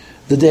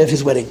 the day of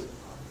his wedding.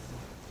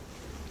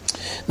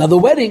 Now the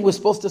wedding was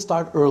supposed to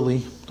start early.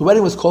 The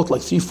wedding was called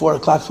like 3-4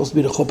 o'clock, supposed to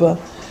be the chuppah.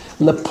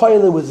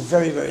 Lepoile was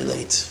very, very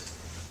late.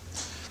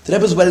 The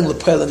Rebbe's wedding,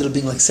 Lepoile, ended up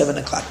being like 7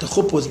 o'clock. The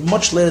chuppah was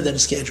much later than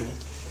scheduled.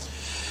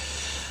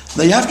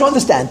 Now you have to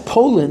understand,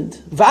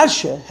 Poland,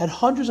 Varsha, had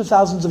hundreds of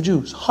thousands of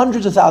Jews.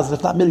 Hundreds of thousands,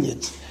 if not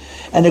millions.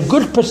 And a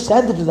good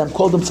percentage of them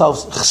called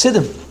themselves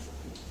Chassidim.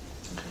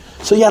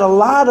 So you had a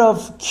lot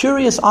of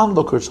curious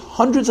onlookers.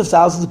 Hundreds of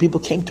thousands of people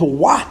came to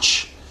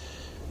watch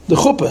the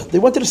chuppah. They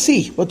wanted to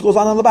see what goes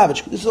on in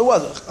Lubavitch. This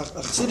was a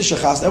Chassidish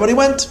chas. Everybody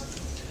went.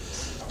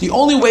 The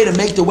only way to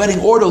make the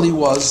wedding orderly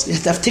was you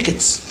had to have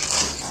tickets.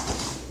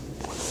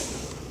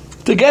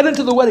 To get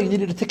into the wedding, you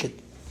needed a ticket.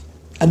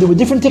 And there were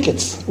different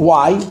tickets.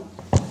 Why?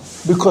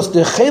 Because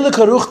the Chelek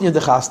HaRuchni of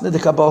the Chasna, the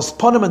Kabbal's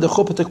Ponim and the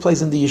Chuppah took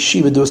place in the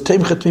yeshiva. There was Teim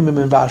Chetmimim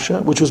in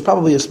Varsha, which was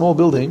probably a small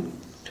building.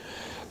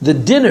 The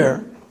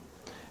dinner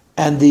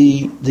and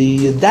the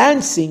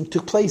dancing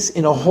took place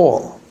in a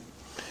hall.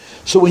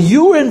 So when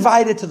you were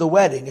invited to the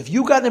wedding, if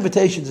you got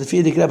invitations to the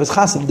Frierdiker Rebbe's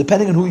Chasna,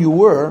 depending on who you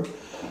were,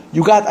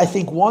 you got, I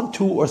think, 1,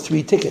 2, or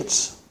 3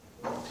 tickets.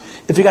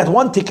 If you got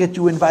 1 ticket,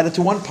 you were invited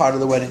to one part of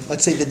the wedding.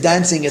 Let's say the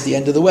dancing at the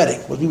end of the wedding,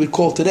 what we would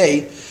call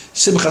today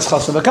Simchas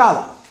Chasna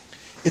V'Kala.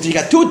 If you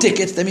got 2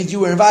 tickets, that means you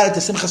were invited to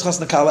Simchas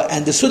Chasna Kala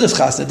and the Sudas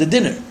Chasna, the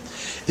dinner.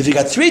 If you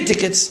got 3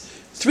 tickets,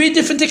 3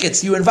 different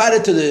tickets, you were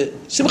invited to the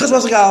Simchas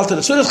Chasna Kala, to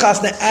the Sudas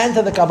Chasna, and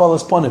to the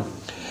Kabbalah's Ponim.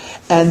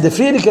 And the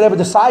Frierdiker Rebbe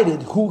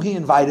decided who he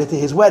invited to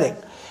his wedding.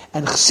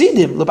 And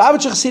Chassidim,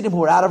 Lubavitcher Chassidim, who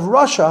were out of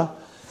Russia,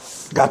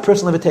 got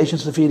personal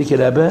invitations to the Frierdiker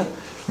Rebbe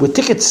with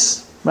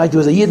tickets. Right? There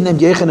was a Yid named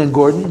Yechanan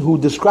Gordon who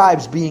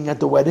describes being at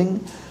the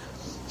wedding.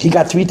 He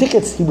got 3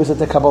 tickets. He was at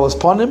the Kabbalah's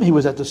Ponim, he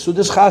was at the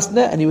Sudas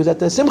Chasna, and he was at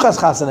the Simchas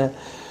Chasna.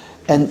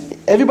 And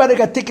everybody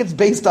got tickets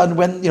based on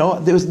when,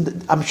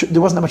 I'm sure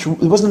there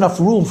wasn't enough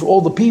room for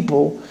all the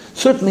people,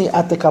 certainly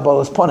at the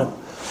Kabbalah's Ponim.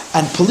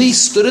 And police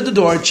stood at the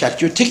door and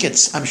checked your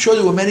tickets. I'm sure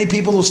there were many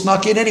people who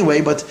snuck in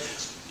anyway, but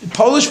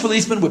Polish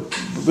policemen were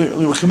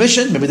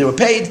commissioned, maybe they were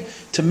paid,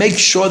 to make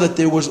sure that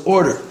there was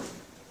order.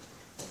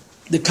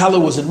 The Kala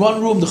was in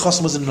one room, the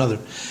Chasam was in another.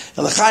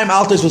 And L'chaim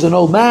Altos was an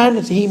old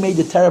man, so he made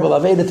the terrible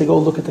Aveda to go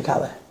look at the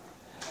Kala.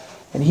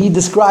 And he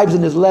describes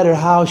in his letter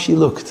how she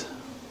looked.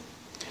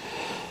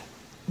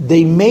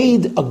 They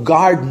made a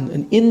garden,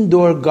 an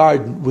indoor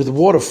garden with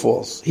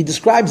waterfalls. He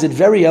describes it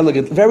very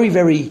elegant, very,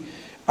 very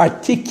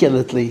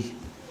articulately.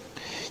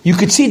 You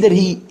could see that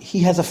he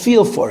has a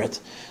feel for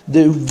it.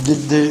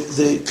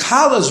 The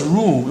Kala's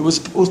room, it was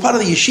part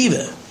of the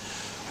yeshiva,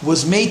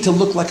 was made to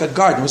look like a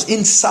garden. It was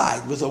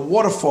inside with a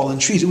waterfall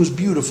and trees. It was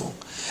beautiful.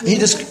 And he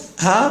just,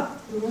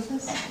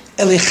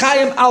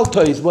 Elichaim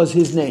Altois was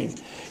his name.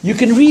 You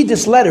can read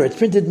this letter. It's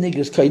printed in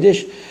Igros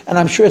Kodesh, and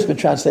I'm sure it's been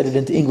translated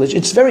into English.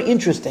 It's very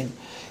interesting.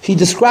 He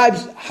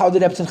describes how the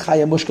Rebbetzin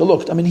Chaya Mushka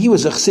looked. I mean, he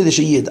was a Chassidish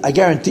Yid. I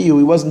guarantee you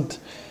he wasn't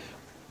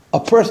a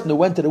person who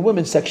went to the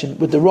women's section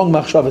with the wrong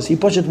machshavas. He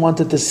just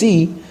wanted to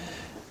see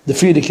the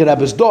Frierdiker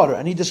Rebbe's daughter.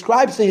 And he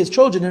describes to his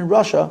children in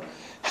Russia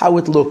how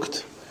it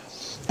looked.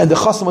 And the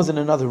Chasam was in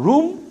another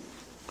room.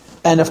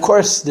 And of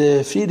course,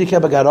 the Frierdiker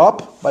Rebbe got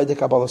up by the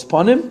Kabbalah's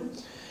Ponim,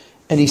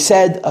 and he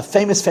said a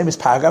famous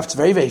paragraph. It's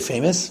very, very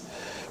famous,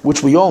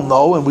 which we all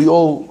know, and we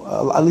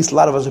all, at least a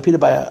lot of us, repeated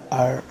by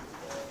our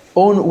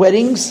own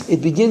weddings.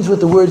 It begins with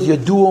the words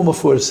Yaduo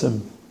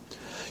Mefursim.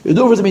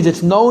 Yaduo Mefursim means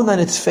it's known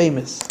and it's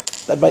famous.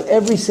 That by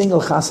every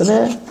single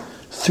chasaneh,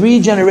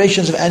 3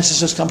 generations of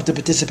ancestors come to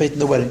participate in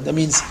the wedding. That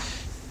means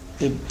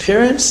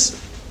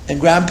parents and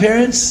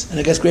grandparents, and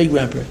I guess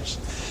great-grandparents.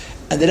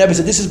 And the Rebbe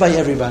said, this is by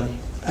everybody.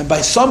 And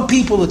by some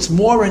people, it's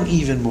more and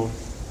even more.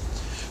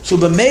 So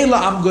b'meila,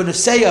 I'm going to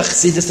say a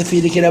chassidus, the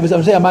Frierdiker Rebbe, I'm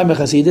going to say a maimed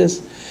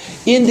chassidus.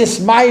 In this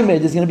maimed,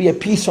 there's going to be a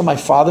piece from my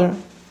father,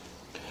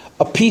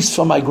 a piece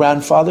from my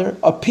grandfather,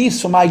 a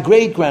piece from my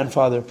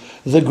great-grandfather,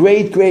 the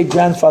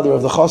great-great-grandfather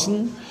of the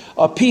Chassan,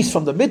 a piece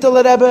from the Mittel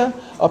Rebbe,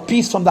 a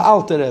piece from the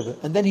Alter Rebbe.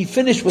 And then he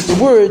finished with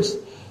the words,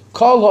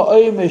 When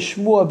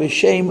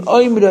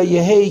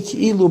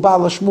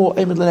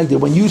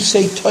you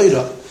say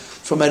Torah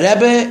from a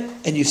Rebbe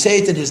and you say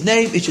it in his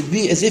name, it should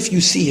be as if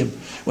you see him.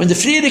 When the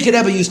Frierdiker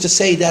Rebbe used to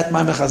say that,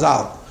 Maimeh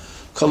Chazal,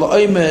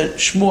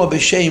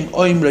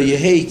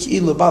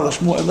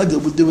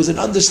 there was an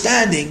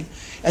understanding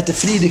that the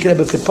Frierdiker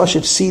Rebbe could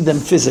Pashut see them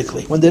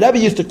physically. When the Rebbe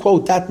used to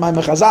quote that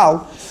Maimeh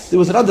Chazal, there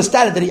was an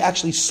understanding that he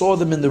actually saw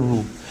them in the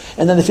room.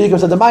 And then the Frierdiker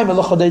said the Maimeh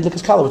Lochodei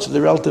L'Kiskala, which is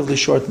a relatively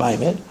short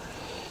Maimeh.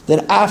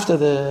 Then after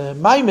the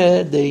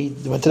Maimeh, they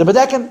went to the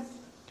Bedekin.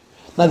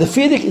 Now the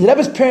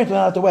Rebbe's parents were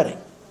not at the wedding.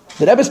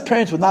 The Rebbe's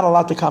parents were not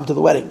allowed to come to the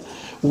wedding.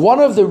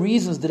 One of the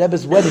reasons the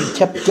Rebbe's wedding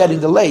kept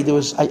getting delayed,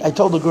 I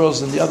told the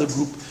girls in the other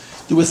group,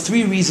 there were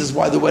 3 reasons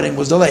why the wedding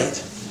was delayed.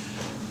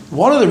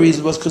 One of the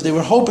reasons was because they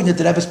were hoping that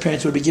the Rebbe's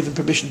parents would be given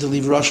permission to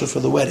leave Russia for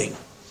the wedding.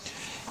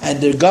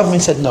 And the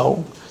government said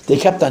no. They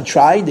kept on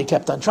trying.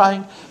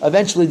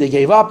 Eventually they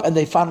gave up and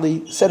they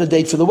finally set a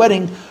date for the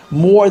wedding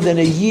more than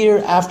a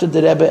year after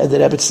the Rebbe and the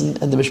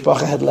Rebbetzins and the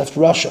Mishpacha had left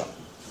Russia.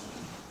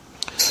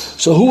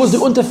 So who was the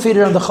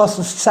Unterfeder on the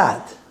Chassan's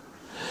Tzad?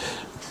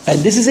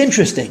 And this is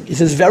interesting.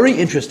 This is very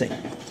interesting.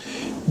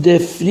 The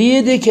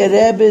Frierdiker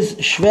Rebbe's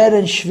Shver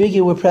and Shvigi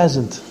were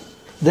present.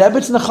 The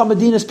Rebbetzin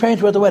Chamadina's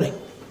parents were at the wedding.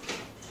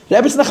 The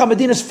Rebbetzin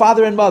Chamadina's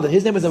father and mother,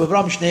 his name was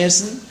Avram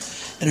Schneerson,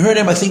 and her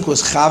name I think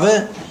was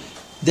Chave.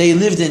 They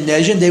lived in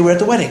Nezhin, they were at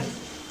the wedding.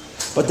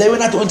 But they were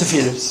not the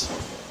Unterfeders.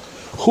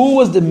 Who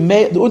was the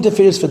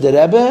Unterfeders for the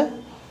Rebbe?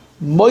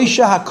 Moshe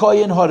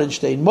HaKoyen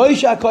Horenstein.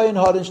 Moshe HaKoyen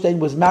Horenstein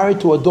was married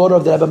to a daughter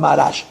of the Rebbe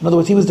Maharash. In other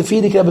words, he was the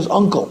Frierdiker Rebbe's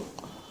uncle.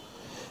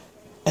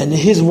 And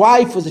his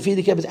wife was the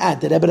Frierdiker Rebbe's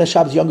aunt, the Rebbe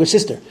Rashab's younger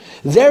sister.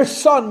 Their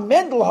son,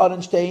 Mendel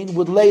Horenstein,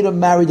 would later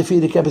marry the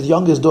Frierdiker Rebbe's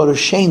youngest daughter,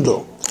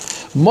 Shendel.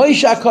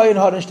 Moshe HaKoyen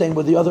Horenstein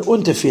were the other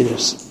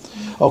Unterfeders.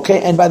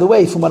 Okay, and by the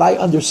way, from what I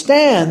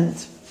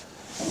understand,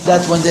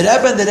 that when the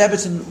Rebbe and the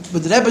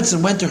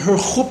Rebbetzin went to her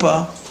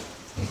chuppah,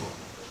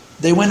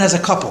 they went as a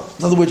couple.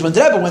 In other words, when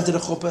the Rebbe went to the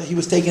chuppah, he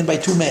was taken by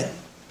 2 men.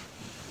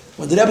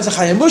 When the Rebbetzin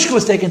Chayamushka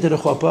was taken to the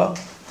chuppah,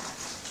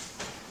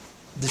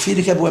 the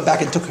Frierdiker Rebbe went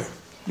back and took her.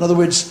 In other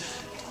words,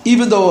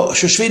 even though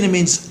Shoshveni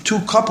means 2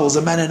 couples,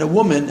 a man and a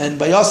woman, and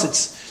by us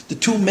it's the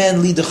 2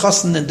 men lead the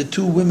chassan and the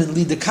 2 women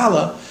lead the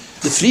kala,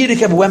 the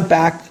Frierdiker Rebbe went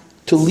back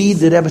to lead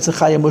the Rebbetzin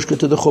Chayamushka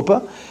to the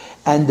chuppah,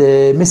 and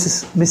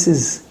Mrs.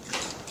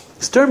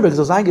 Sternberg,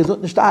 so said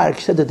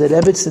that the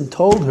Rebbetzin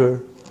told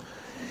her,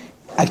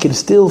 I can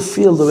still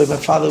feel the way my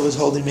father was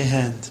holding my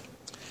hand.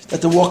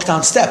 That they walked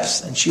down steps,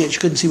 and she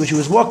couldn't see where she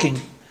was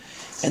walking.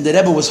 And the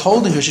Rebbe was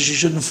holding her so she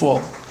shouldn't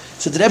fall.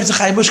 So the Rebbetzin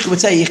Chayamushka would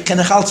say, Ich kann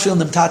nicht alt feel in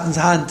dem Taten's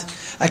hand.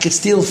 I could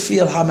still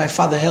feel how my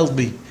father held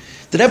me.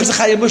 The Rebbetzin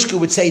Chayamushka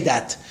would say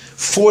that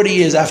 40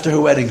 years after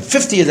her wedding,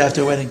 50 years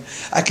after her wedding.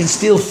 I can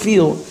still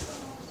feel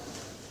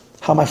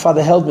how my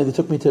father held me. They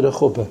took me to the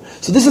chuppah.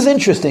 So this is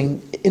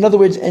interesting. In other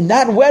words, in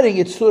that wedding,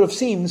 it sort of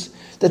seems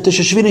that the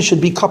Shoshvini should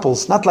be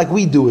couples, not like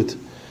we do it.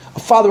 A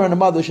father and a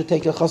mother should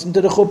take a chassan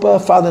to the chuppah, a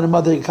father and a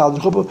mother take a kala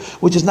to the chuppah,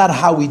 which is not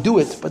how we do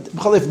it. But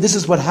this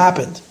is what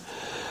happened.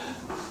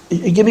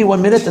 Give me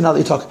 1 minute and I'll let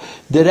you talk.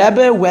 The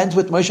Rebbe went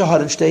with Moshe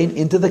Horenstein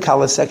into the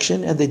kala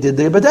section and they did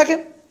the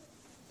Badekin.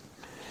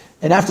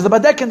 And after the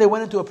Badekin, they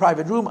went into a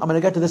private room. I'm going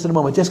to get to this in a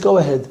moment. Just go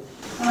ahead.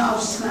 No, I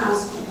was just going to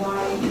ask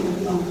why you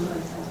don't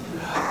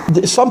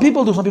do it. Some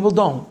people do, some people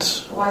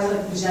don't. Why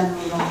like the general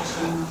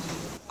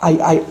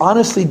I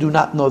honestly do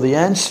not know the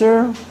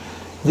answer.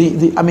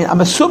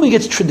 I'm assuming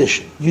it's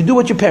tradition. You do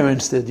what your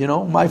parents did, you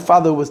know. My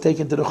father was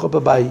taken to the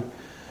chuppah by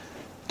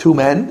 2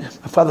 men.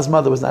 My father's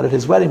mother was not at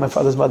his wedding. My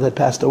father's mother had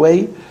passed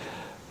away.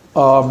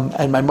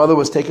 And my mother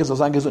was taken, both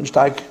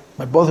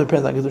her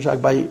parents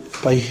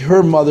by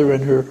her mother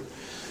and her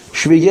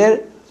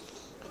shviger,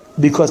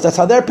 because that's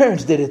how their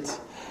parents did it.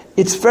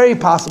 It's very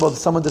possible that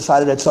someone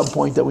decided at some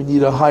point that we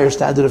need a higher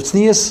standard of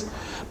tznius.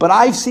 But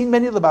I've seen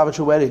many of the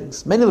Lubavitcher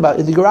weddings, in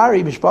the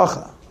Gerari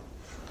Mishpacha.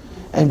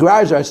 And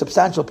Geraris are a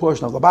substantial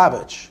portion of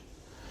Lubavitch.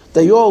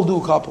 They all do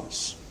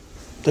couples.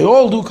 The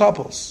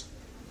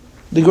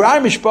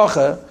Gerari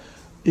Mishpacha,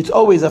 it's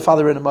always a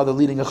father and a mother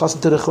leading a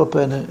chassan to the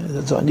chuppah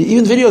and so on.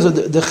 Even videos of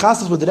the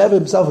chassans with the Rebbe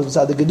himself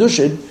inside the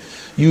Gedushin,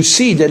 you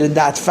see that in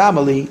that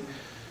family,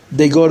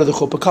 they go to the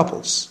chuppah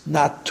couples,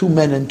 not 2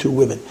 men and 2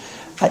 women.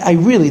 I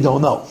really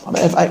don't know.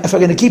 If I'm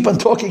going to keep on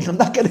talking, I'm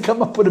not going to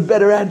come up with a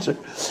better answer.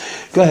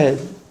 Go ahead.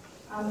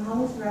 How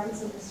was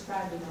Rebbetzin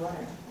described in the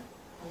letter?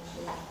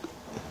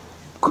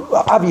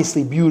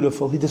 Obviously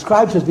beautiful. He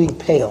describes her as being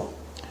pale.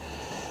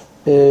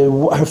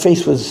 Her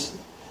face was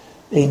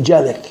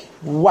angelic,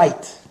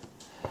 white.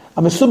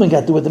 I'm assuming it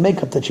had to do with the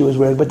makeup that she was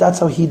wearing, but that's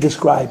how he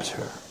describes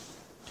her.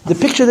 The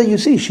picture that you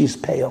see, she's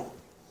pale.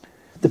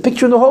 The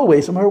picture in the hallway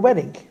is from her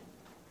wedding.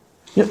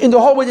 You know, in the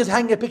hallway there's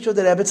hanging a picture of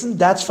the Rebbetzin,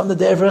 that's from the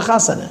day of her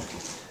chasana.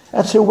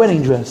 That's her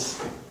wedding dress.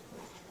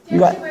 Did she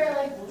wear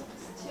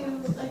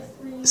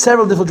three?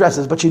 Several different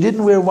dresses, but she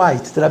didn't wear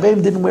white. The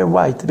Rabbeim didn't wear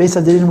white. The Beis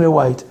Hillel didn't wear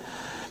white.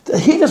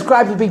 He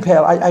described it being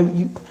pale.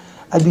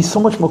 I'd be so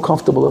much more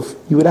comfortable if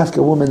you would ask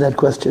a woman that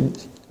question.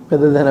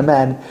 rather than a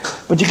man.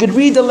 But you could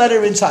read the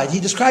letter inside. He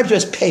describes her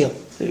as pale,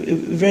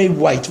 very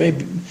white,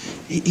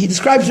 he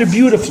describes her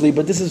beautifully,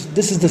 but this is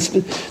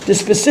the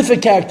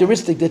specific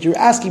characteristic that you're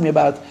asking me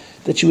about,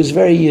 that she was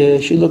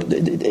very, she looked,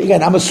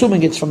 again, I'm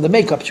assuming it's from the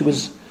makeup, she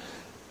was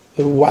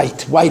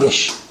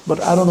whitish, but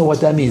I don't know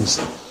what that means.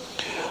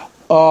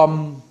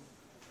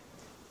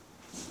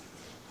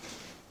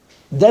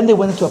 Then they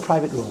went into a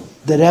private room.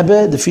 The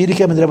Rebbe, the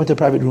Frierdiker, and the Rebbe went to a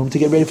private room to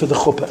get ready for the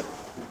chuppah.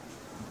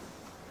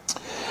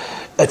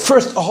 At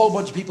first, a whole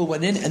bunch of people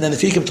went in, and then the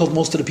Frierdiker told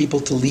most of the people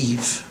to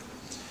leave.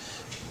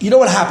 You know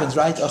what happens,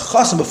 right? A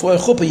chassan, before a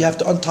chuppah, you have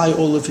to untie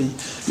all of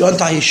it. You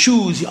untie his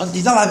shoes. He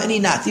doesn't have any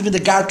knots. Even the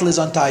gartel is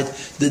untied.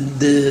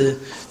 The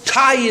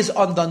tie is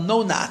undone,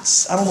 no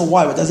knots. I don't know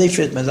why, but that's a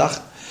fit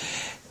mezach.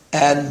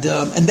 And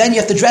then you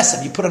have to dress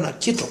him. You put on a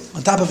kittel.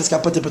 On top of his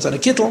kaput, he puts on a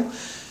kittel.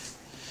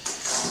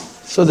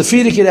 So the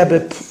Frierdiker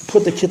Rebbe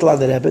put the kittel on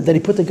the Rebbe, then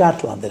he put the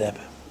gartel on the Rebbe.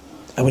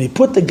 And when he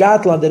put the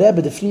gartel on the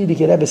Rebbe, the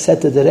Frierdiker Rebbe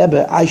said to the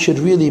Rebbe, I should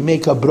really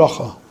make a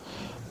bracha.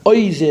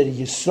 Oizer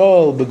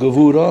Yisrael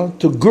begavura,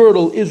 to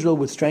girdle Israel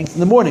with strength. In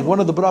the morning, one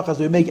of the brachas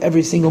we make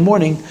every single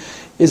morning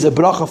is a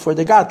bracha for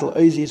the gartel.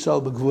 Oizer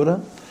Yisrael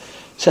begavura.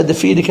 Said the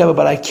Frierdiker Rebbe,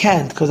 but I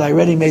can't because I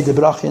already made the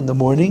bracha in the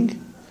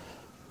morning.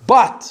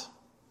 But,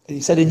 and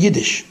he said in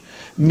Yiddish,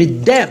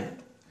 mit dem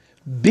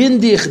bin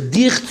dich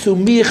zu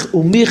mich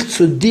mich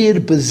zu dir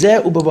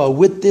bezeh ubava.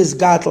 With this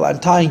gartel, I'm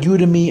tying you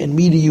to me and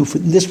me to you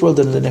in this world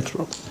and in the next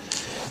world.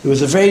 It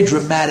was a very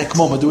dramatic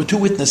moment. There were two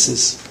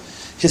witnesses.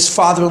 His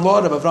father-in-law,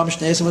 Rabbi Avram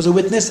Shneisen, was a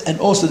witness, and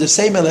also the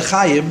same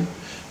Elechayim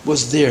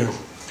was there.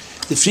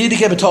 The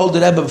Frierdiker Rebbe told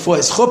the Rebbe before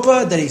his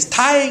chuppah that he's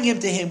tying him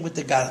to him with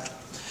the gartel.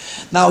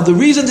 Now, the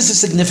reason this is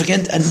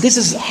significant, and this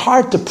is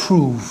hard to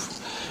prove,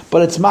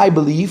 but it's my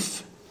belief,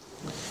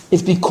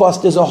 is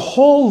because there's a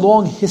whole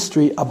long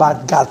history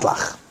about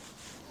gartlach.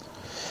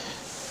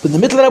 When the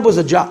Mittler Rebbe was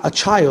a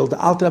child, the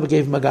Alter Rebbe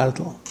gave him a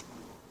gartel.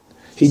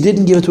 He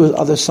didn't give it to his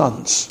other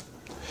sons.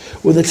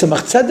 When the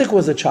Tzemach Tzedek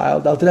was a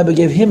child, the Alter Rebbe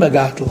gave him a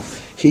gartel.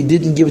 He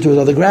didn't give it to his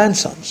other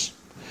grandsons.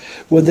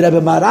 When the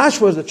Rebbe Marash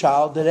was a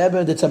child, the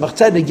Tzemach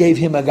Tzedek gave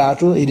him a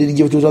gartel. He didn't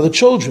give it to his other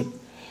children.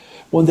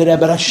 When the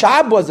Rebbe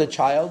Rashab was a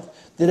child,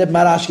 the Rebbe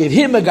Marash gave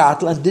him a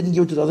gartel and didn't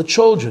give it to his other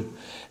children.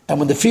 And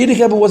when the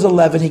Frierdiker Rebbe was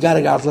 11, he got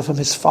a gartel from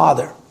his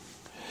father.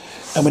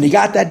 And when he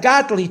got that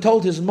gartel, he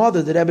told his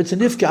mother, the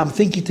Rebbetzins, I'm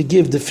thinking to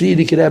give the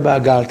Frierdiker Rebbe a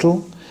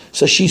gartel.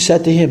 So she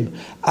said to him,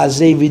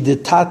 Azevi de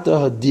tata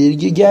hadir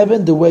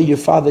gegeben, the way your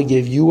father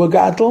gave you a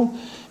gartel.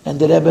 And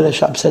the Rebbe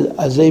Rashab said,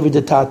 Azevi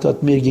de tata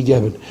hat mir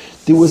gegeben.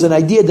 There was an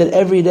idea that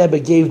every Rebbe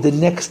gave the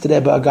next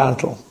Rebbe a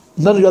gartel.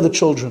 None of the other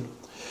children.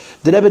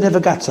 The Rebbe never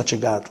got such a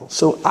gartel.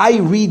 So I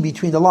read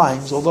between the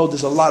lines, although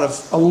there's a lot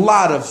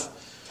of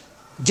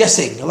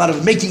guessing, a lot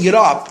of making it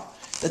up,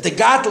 that the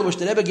gartel which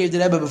the Rebbe gave the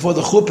Rebbe before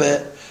the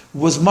chuppah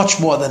was much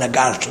more than a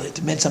gartel.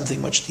 It meant something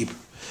much deeper.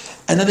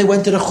 And then they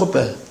went to the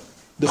chuppah.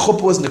 The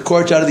chuppah was in the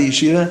courtyard of the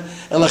yeshiva.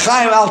 And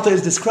L'chaim Alter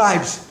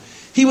describes,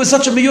 he was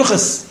such a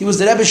meyuchas. He was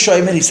the Rebbe's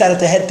shoyman. He sat at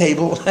the head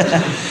table.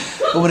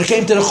 But when it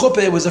came to the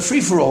chuppah, it was a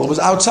free-for-all. It was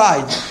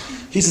outside.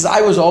 He says, I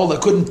was old. I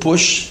couldn't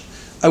push.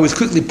 I was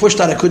quickly pushed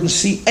out. I couldn't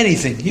see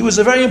anything. He was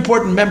a very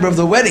important member of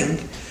the wedding.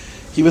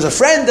 He was a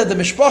friend of the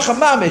mishpacha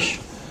mamish.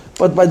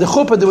 But by the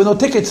chuppah, there were no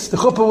tickets. The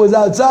chuppah was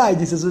outside.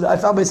 He says, I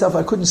found myself,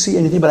 I couldn't see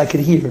anything, but I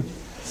could hear.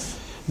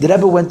 The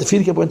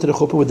Frierdiker went to the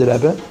chuppah with the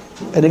Rebbe.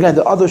 And again,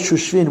 the other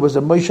Shushvin was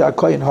a Moshe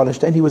Akoy in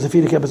Hollenstein. He was the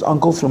Frierdiker's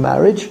uncle through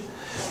marriage.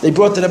 They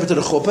brought the Rebbe to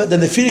the chuppah. Then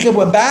the Frierdiker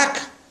went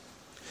back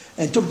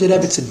and took the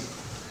Rebbetzin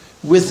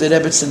with the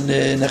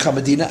Rebbetzin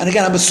Nechamadina. And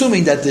again, I'm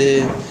assuming that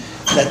the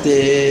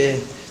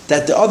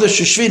other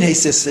Shushvin, he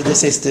says the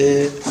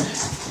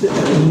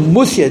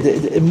Musya,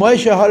 the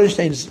Moshe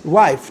Hollenstein's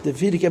wife, the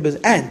Frierdiker's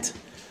aunt,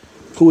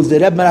 who was the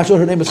Rebbe Marash,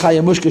 her name was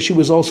Chaya Mushka, she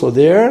was also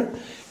there,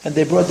 and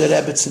they brought the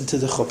Rebbetzin to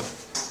the chuppah.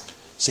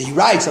 So he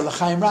writes,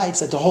 Al-Chaim writes,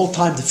 that the whole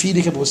time the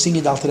Frierdiker was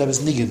singing the Alter Rebbe's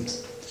niggin.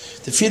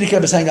 The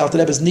Frierdiker was sang the Alter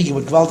Rebbe's niggin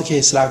with Gvaltike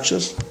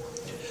Yisrakshus.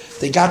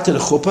 They got to the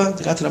chuppah,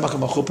 they got to the Makam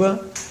HaChuppah,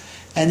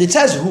 and it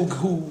says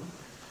who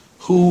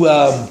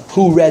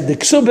read the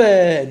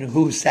Ksubah and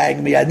who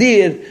sang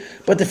Miyadir,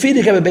 but the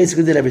Frierdiker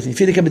basically did everything.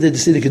 The Frierdiker did the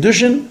Siddur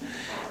Kedushin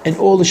and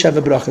all the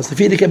Sheva Brachas. The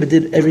Frierdiker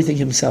did everything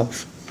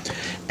himself.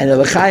 And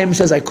Al-Chaim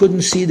says, I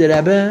couldn't see the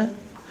Rebbe,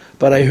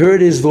 but I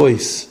heard his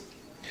voice.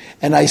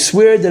 And I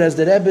swear that as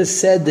the Rebbe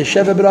said the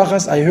Sheva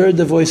Brachas, I heard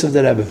the voice of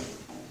the Rebbe.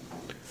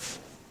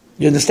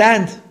 You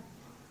understand?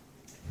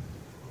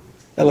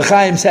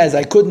 Al-Chaim says,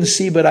 I couldn't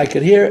see, but I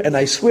could hear, and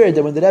I swear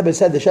that when the Rebbe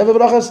said the Sheva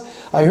Brachas,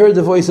 I heard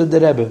the voice of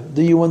the Rebbe.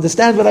 Do you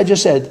understand what I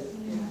just said?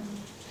 Yeah.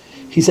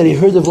 He said he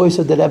heard the voice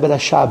of the Rebbe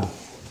Rashab.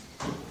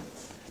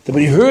 That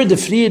when he heard the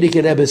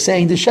Frierdiker Rebbe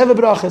saying the Sheva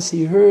Brachas,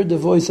 he heard the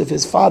voice of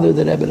his father,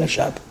 the Rebbe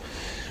Rashab.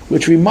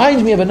 Which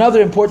reminds me of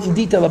another important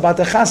detail about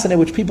the Chasana,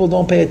 which people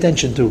don't pay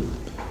attention to.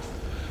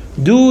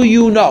 Do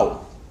you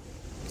know,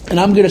 and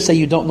I'm going to say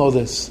you don't know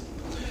this,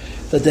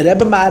 that the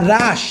Rebbe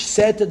Marash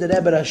said to the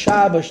Rebbe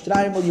Rashab, a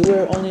shtraimel you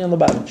wear only in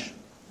Lubavitch.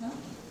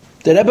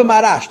 The Rebbe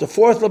Marash, the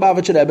fourth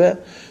Lubavitcher Rebbe,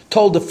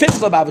 told the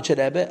fifth Lubavitcher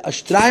Rebbe, a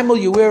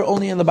shtraimel you wear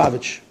only in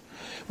Lubavitch.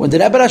 When the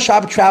Rebbe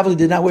Rashab traveled, he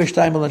did not wear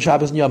shtreimel on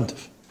Shabbos and Yom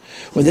Tov.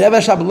 When the Rebbe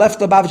Rashab left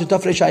Lubavitch at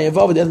Tofrei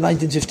Shayavov at the end of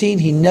 1915,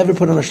 he never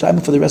put on a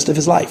shtreimel for the rest of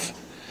his life.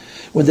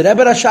 When the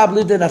Rebbe Rashab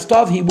lived in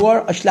Astov, he wore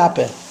a shlape,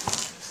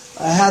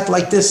 a hat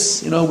like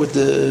this, with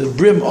the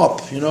brim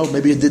up,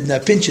 maybe it didn't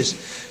have pinches.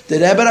 The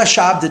Rebbe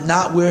Rashab did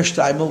not wear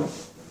shtreimel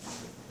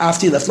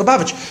after he left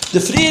Lubavitch. The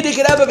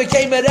Frierdiker Rebbe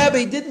became a Rebbe,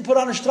 he didn't put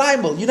on a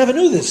shtreimel. You never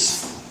knew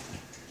this.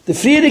 The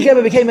Frierdiker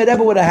Rebbe became a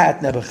Rebbe with a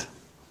hat, Nebuch.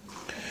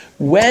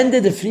 When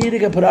did the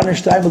Frierdiker put on a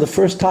shtreimel the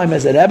first time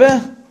as a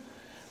Rebbe?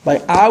 By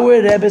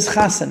our Rebbe's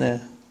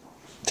chasana.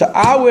 To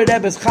our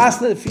Rebbe's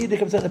chasana, the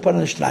Frierdiker put on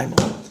a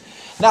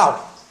shtreimel.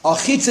 Now,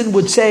 Al-Chitzin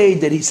would say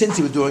that since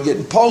he was doing it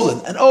in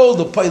Poland, and all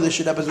the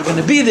Polish Rebbes were going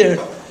to be there,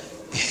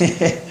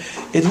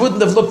 it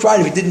wouldn't have looked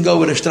right if he didn't go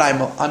with a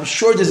shtreimel. I'm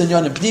sure there's a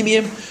yon in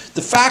Pnimium.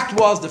 The fact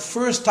was, the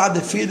first time the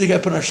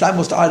Frierdiker put on a shtreimel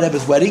was to our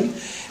Rebbe's wedding,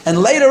 and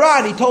later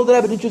on he told the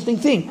Rebbe an interesting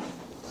thing,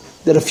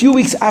 that a few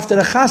weeks after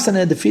the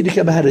chasana, the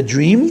Frierdiker had a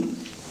dream,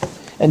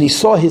 and he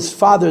saw his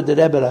father, the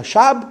Rebbe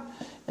Rashab,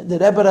 and the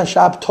Rebbe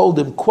Rashab told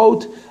him,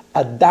 quote,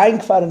 "Adain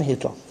kvar an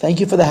hitl. Thank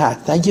you for the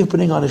hat. Thank you for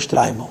putting on a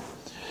shtreimel."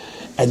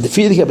 And the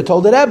Frierdiker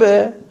told the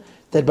Rebbe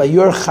that by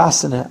your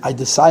chasana, I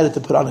decided to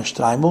put on a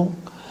shtreimel.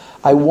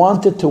 I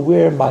wanted to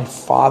wear my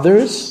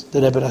father's,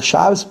 the Rebbe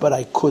Rashab's, but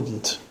I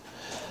couldn't.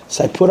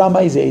 So I put on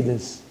my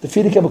Zaydas. The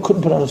Frierdiker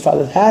couldn't put on his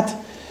father's hat.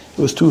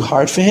 It was too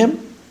hard for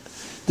him.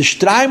 The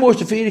shtreimel which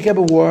the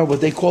Frierdiker wore, what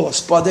they call a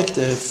spadik,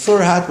 the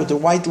fur hat with the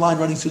white line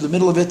running through the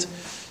middle of it,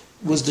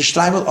 was the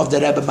shtreimel of the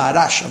Rebbe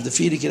Marash, of the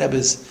Frierdiker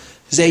Rebbe's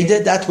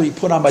Zaydah. That's what he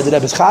put on by the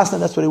Rebbe's chasna.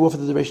 That's what he wore for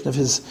the duration of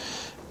his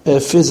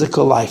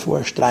physical life, wore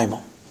a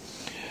shtreimel.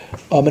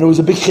 And it was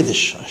a big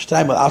chiddush, a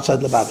shtreimel outside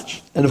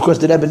Lubavitch. And of course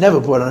the Rebbe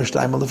never put on a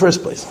shtreimel in the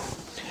first place.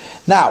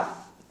 Now,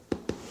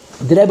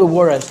 the Rebbe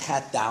wore his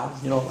hat down,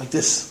 like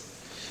this.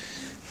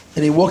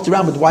 And he walked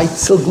around with white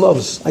silk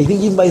gloves. I think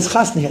even by his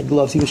chasna he had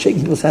gloves. He was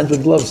shaking people's hands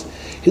with gloves.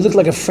 He looked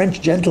like a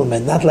French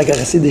gentleman, not like a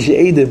Hasidic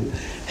Eidim.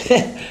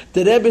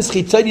 The Rebbe's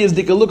chitzonius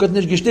did look at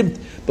nicht gestimmt.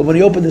 But when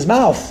he opened his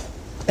mouth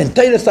and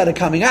Torah started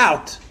coming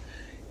out,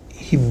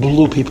 he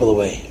blew people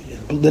away.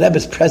 The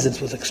Rebbe's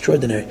presence was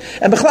extraordinary.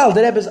 And Bechlal,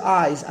 the Rebbe's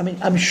eyes,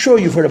 I'm sure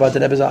you've heard about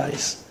the Rebbe's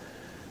eyes.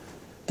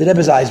 The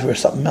Rebbe's eyes were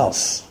something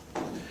else.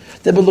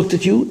 The Rebbe looked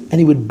at you and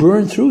he would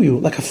burn through you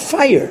like a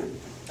fire.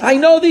 I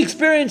know the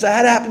experience. I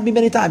had it happen to me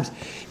many times.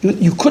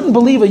 You couldn't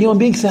believe a human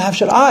being to have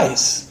shut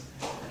eyes.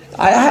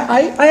 I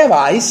have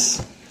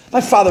eyes. My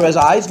father has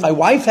eyes. My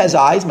wife has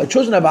eyes. My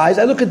children have eyes.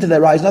 I look into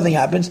their eyes. Nothing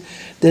happens.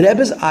 The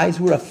Rebbe's eyes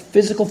were a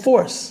physical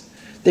force.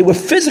 They were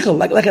physical,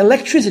 like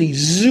electricity.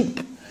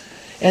 Zoop.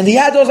 And he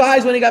had those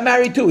eyes when he got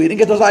married too. He didn't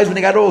get those eyes when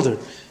he got older.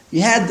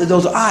 He had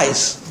those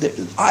eyes.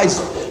 The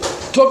eyes.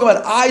 Talk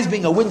about eyes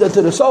being a window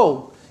to the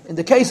soul. In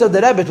the case of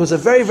the Rebbe, it was a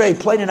very, very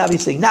plain and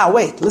obvious thing. Now,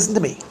 wait. Listen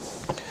to me.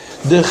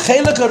 The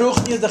Chelek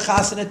HaRuchni of the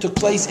Chasana took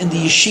place in the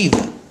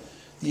yeshiva.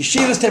 The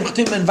yeshiva's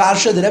Temchatim in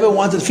Varsha, the Rebbe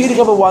wanted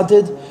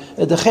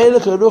that the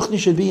Chelek HaRuchni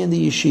should be in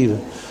the yeshiva.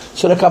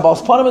 So the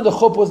Kabbal's Panim and the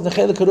Chup was in the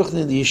Chelek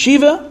HaRuchni in the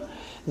yeshiva.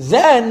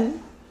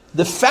 Then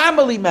the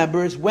family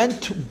members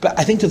went to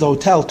the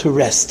hotel to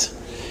rest.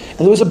 And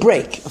there was a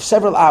break of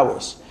several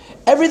hours.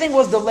 Everything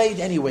was delayed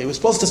anyway. It was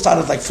supposed to start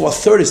at like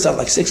 4:30, start at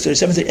like 6:30,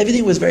 7:30.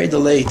 Everything was very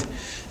delayed.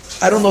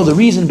 I don't know the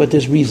reason, but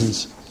there's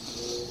reasons.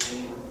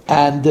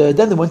 And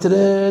then they went to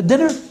the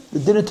dinner. The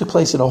dinner took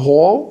place in a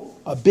hall,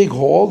 a big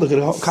hall that could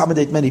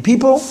accommodate many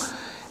people.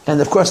 And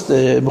of course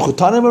the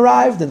Mechutanim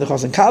arrived, and the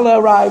Chazan Kala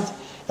arrived,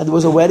 and there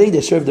was a wedding.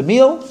 They served a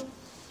meal.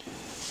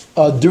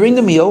 During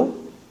the meal,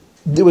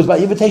 it was by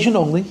invitation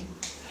only.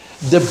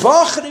 The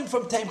Bachrim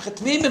from Teim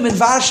Chetmimim in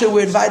Varsha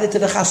were invited to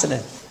the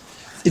Chasana.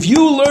 If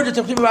you learned the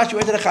Teim Chetmimim in Varsha, you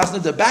went to the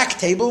Chasana. The back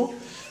table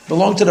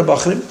belonged to the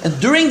Bachrim. And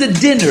during the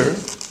dinner,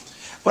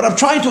 what I'm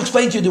trying to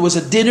explain to you, there was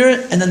a dinner,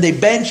 and then they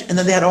bench, and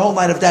then they had a whole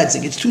night of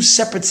dancing. It's two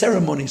separate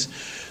ceremonies.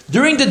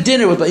 During the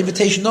dinner, was by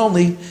invitation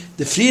only,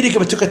 the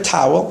Frierdiker took a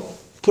towel,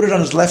 put it on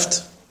his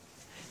left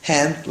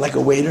hand like a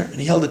waiter, and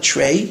he held a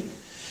tray.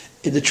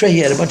 In the tray he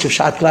had a bunch of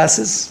shot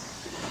glasses,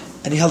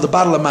 and he held a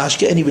bottle of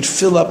mashke, and he would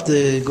fill up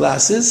the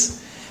glasses,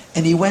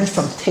 and he went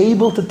from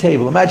table to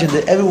table. Imagine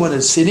that everyone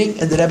is sitting,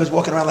 and the Rebbe is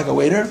walking around like a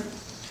waiter,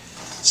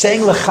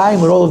 saying l'chaim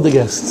with all of the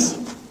guests.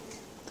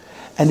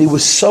 And it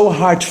was so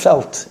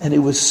heartfelt, and it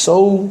was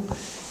so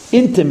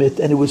intimate,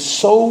 and it was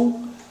so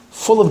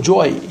full of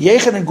joy.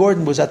 Yechanan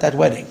Gordon was at that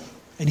wedding,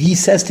 and he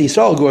says to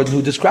Yisrael Gordon,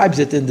 who describes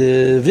it in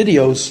the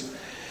videos,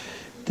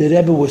 the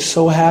Rebbe was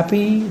so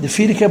happy, the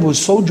Frierdiker Rebbe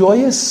was so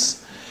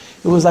joyous,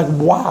 it was like,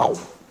 wow.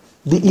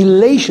 The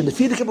elation, the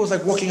Frierdiker Rebbe was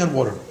like walking on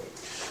water.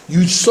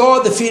 You saw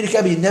the Frierdiker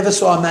Rebbe, you never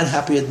saw a man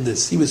happier than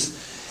this. He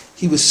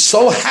was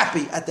so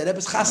happy at the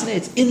Rebbe's Chasana,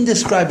 it's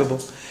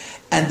indescribable.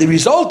 And the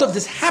result of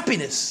this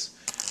happiness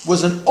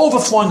was an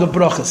overflowing of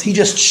brachas. He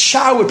just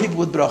showered people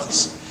with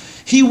brachas.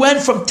 He went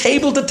from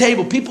table to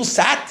table. People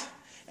sat,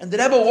 and the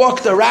Rebbe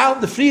walked around.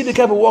 The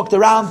Frierdiker Rebbe walked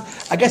around.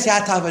 I guess he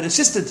had to have an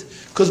assistant,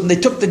 because when they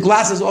took the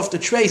glasses off the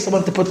tray,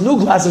 someone had to put new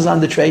glasses on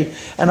the tray,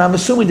 and I'm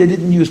assuming they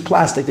didn't use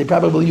plastic. They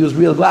probably used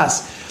real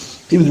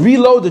glass. He would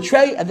reload the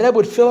tray, and the Rebbe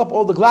would fill up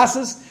all the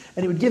glasses,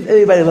 and he would give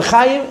everybody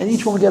l'chaim, and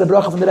each one would get a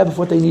bracha from the Rebbe for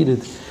what they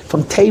needed,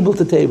 from table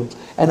to table.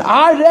 And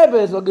our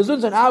Rebbe,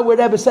 our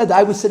Rebbe said,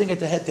 I was sitting at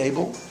the head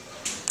table,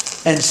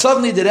 and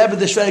suddenly the Rebbe,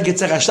 the Shver,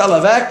 gets a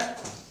lavek.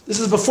 This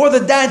is before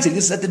the dancing,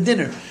 this is at the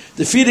dinner.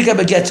 The Frierdiker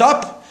Rebbe gets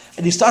up,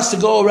 and he starts to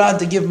go around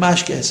to give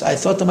mashkes. I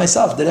thought to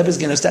myself, the Rebbe is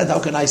going to stand, how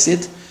can I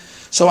sit?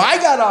 So I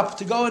got up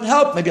to go and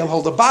help. Maybe I'll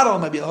hold a bottle,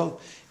 maybe I'll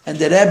hold... And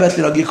the Rebbe,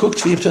 get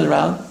cooked for you, turn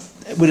around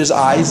with his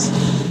eyes,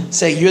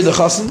 saying, you're the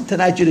chassan,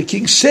 tonight you're the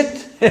king,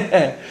 sit.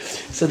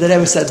 So the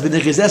Rebbe said,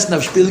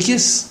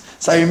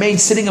 so I remained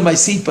sitting on my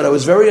seat, but I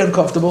was very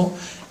uncomfortable.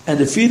 And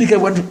the Frierdiker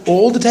went to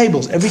all the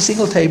tables, every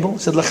single table,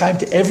 said l'chaim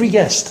to every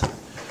guest.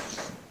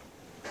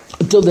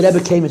 Until the Rebbe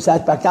came and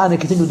sat back down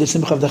and continued the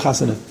simcha of the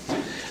chasana.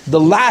 The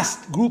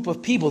last group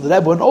of people the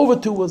Rebbe went over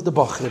to was the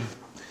Bachrim.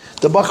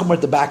 The Bachrim were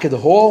at the back of the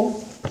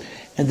hall,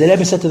 and the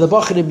Rebbe said to the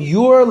Bachrim,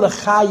 your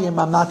l'chaim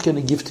I'm not going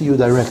to give to you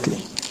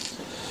directly.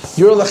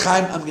 Your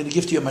l'chaim I'm going to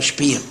give to you a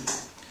mashpiyim.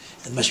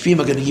 And mashpiyim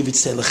are going to give it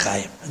to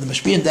l'chaim. And the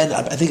mashpiyim then,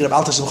 I think Rabbi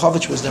Alter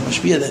Simchovich was their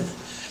mashpiyah then.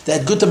 They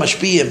had good to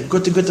mashpiyim,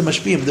 good to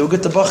mashpiyim. They were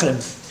good to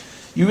Bachrim.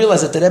 You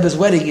realize that the Rebbe's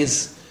wedding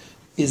is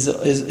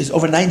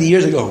over 90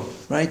 years ago,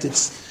 right?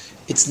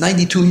 It's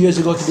 92 years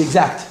ago to be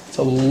exact. It's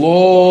a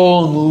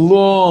long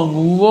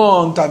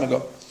time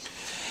ago.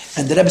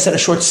 And the Rebbe said a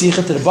short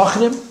sikha to the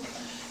Bachrim.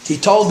 He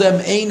told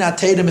them, Ein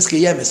ha-teira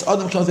miskayemis.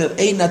 Adam told them,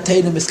 Ein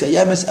ha-teira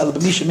miskayemis, el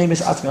b'misha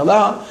memis atmi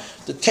Allah.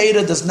 The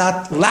teira does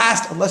not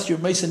last unless you're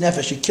meisa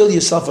nefesh. You kill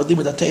yourself for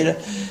limud ha-teira.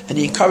 And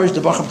he encouraged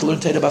the Bachrim to learn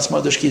teira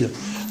basma d'shkida.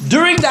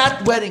 During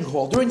that wedding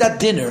hall, during that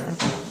dinner,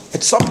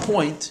 at some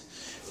point,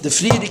 the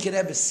Frierdiker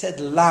Rebbe said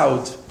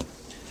loud,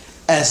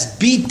 as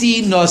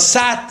biti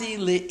nosati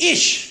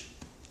leish.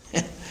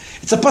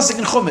 It's a pasuk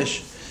in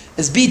Chumash.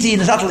 As biti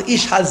nosati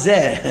leish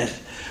hazeh.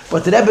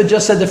 But the Rebbe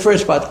just said the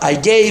first part. I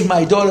gave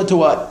my daughter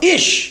to a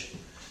ish,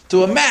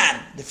 to a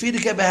man. The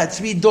Frierdiker Rebbe had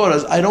 3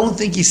 daughters. I don't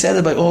think he said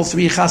it by all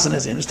 3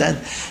 chasanas. You understand?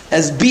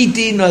 As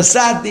biti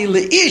nosati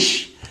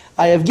leish.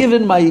 I have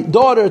given my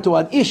daughter to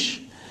an ish.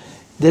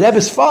 The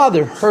Rebbe's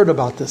father heard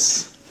about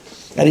this,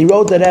 and he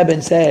wrote the Rebbe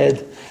and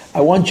said,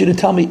 I want you to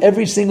tell me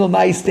every single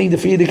nice thing the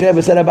Frierdiker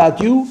Rebbe said about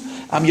you.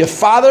 I'm your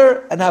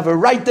father and I have a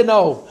right to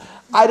know.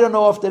 I don't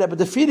know if the Rebbe, but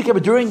the Frierdiker Rebbe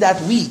during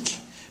that week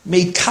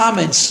made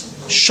comments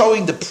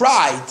showing the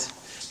pride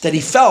that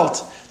he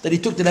felt that he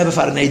took the Rebbe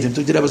for an Edom,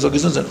 took the Rebbe's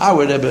Zogazunz, and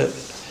our Rebbe,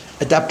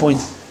 at that point,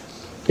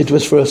 it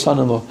was for a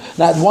son-in-law.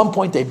 Now at one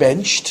point they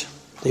benched,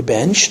 and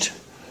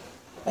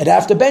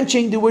after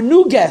benching there were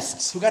new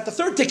guests who got the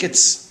 3rd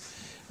tickets.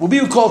 We'll be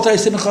called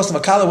Teres Simchas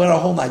Makala, went our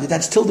whole night. They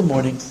danced till the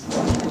morning.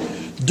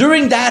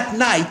 During that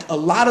night, a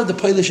lot of the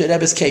Polish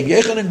Rebbes came.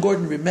 Yechanan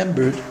Gordon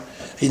remembered,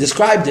 he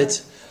described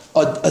it,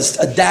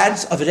 a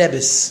dance of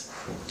Rebbes.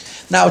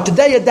 Now,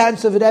 today a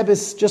dance of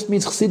Rebbes just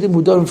means Chassidim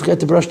who don't forget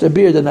to brush their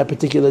beard on that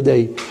particular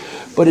day.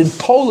 But in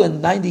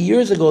Poland, 90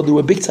 years ago, there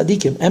were big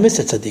tzaddikim, emes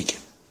tzaddikim.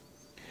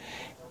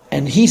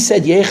 And he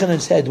said,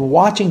 Yechanan said,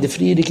 watching the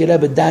Frierdiker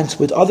Rebbe dance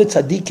with other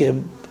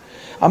tzaddikim,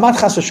 I'm not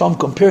chas v'shalom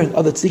comparing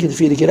other tzaddikim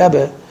to Frierdiker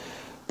Rebbe,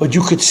 but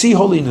you could see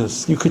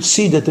holiness. You could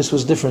see that this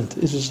was different.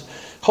 This was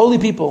holy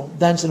people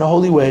dance in a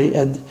holy way,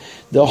 and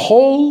the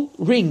whole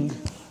ring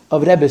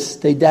of Rebbes,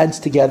 they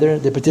danced together.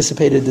 They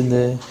participated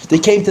they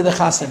came to the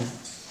chasen,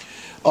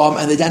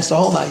 and they danced the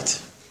whole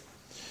night.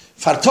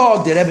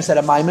 Fartog, the Rebbe said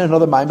a maimer,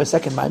 another maimer,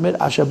 second maimer,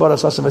 Asher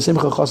Boras Asam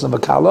V'Simcha Chosam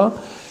V'Kala,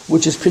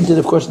 which is printed,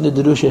 of course, in the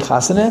Derusha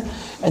Chasene,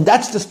 and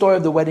that's the story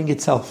of the wedding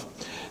itself.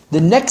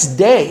 The next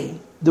day,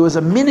 there was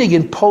a minig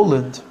in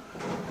Poland,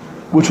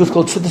 which was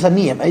called Sudas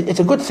Aniyim. It's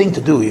a good thing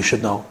to do, you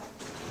should know.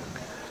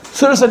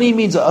 Sudas Aniyim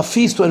means a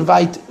feast to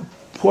invite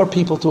poor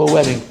people to a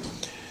wedding.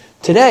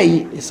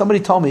 Today, somebody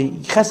told me,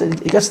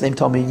 Jens name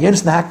told me,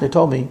 Jens Hackner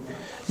told me,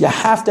 you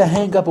have to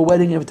hang up a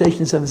wedding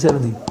invitation in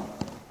 770.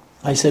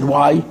 I said,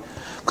 why?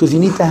 Because you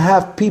need to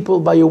have people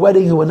by your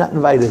wedding who are not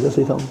invited. That's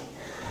what he told me.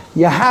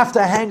 You have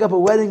to hang up a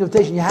wedding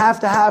invitation. You have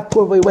to have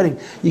poor by your wedding.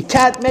 You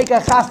can't make a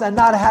chasna and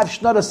not have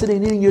shnara sitting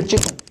and eating your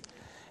chicken.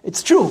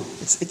 It's true.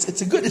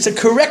 It's a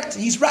correct.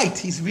 He's right.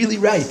 He's really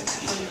right.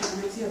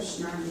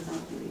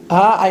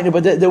 I know,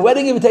 but the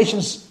wedding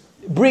invitations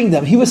bring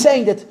them. He was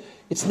saying that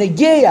it's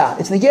negeya.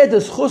 It's negeya the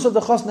schus of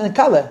the chosna and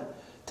kala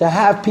to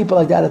have people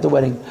like that at the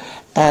wedding.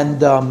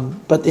 And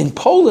but in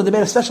Poland they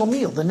made a special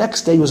meal. The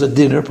next day was a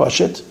dinner,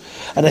 pashut,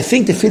 and I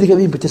think the Frierdiker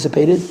Rebbe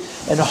participated,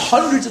 and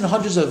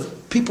hundreds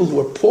of people who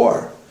were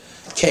poor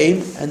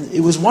came, and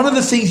it was one of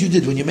the things you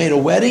did when you made a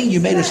wedding.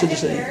 You made a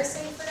sudas.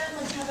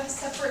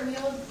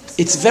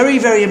 It's very,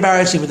 very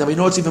embarrassing for them. You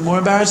know what's even more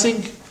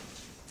embarrassing?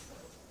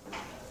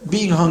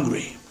 Being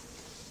hungry.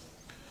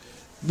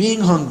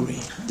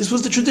 This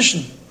was the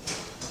tradition.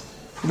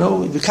 You know,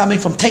 we're coming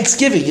from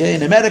Thanksgiving. Yeah?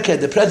 In America,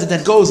 the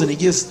president goes and he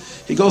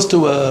goes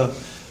to a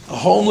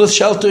homeless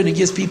shelter and he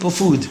gives people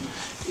food.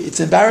 It's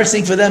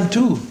embarrassing for them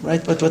too,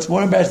 right? But what's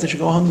more embarrassing, they should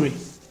go hungry.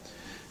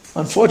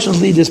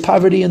 Unfortunately, there's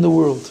poverty in the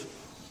world.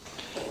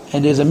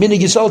 And there's a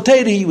minig yisrael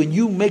teiri. When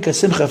you make a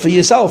simcha for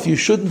yourself, you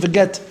shouldn't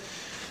forget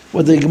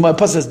what the Gemara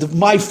says, the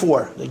my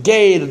four, the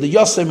Gad, and the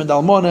Yosem, and the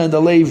Almona, and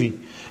the Levi.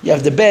 You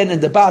have the ben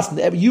and the bas,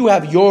 and you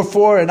have your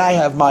 4 and I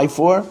have my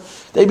 4.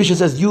 The Eibishter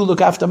says, you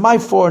look after my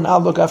 4 and I'll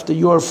look after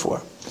your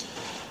 4.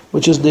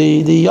 Which is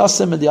the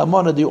Yasim and the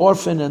Almana, the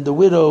orphan and the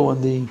widow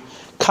and the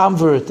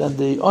convert and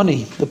the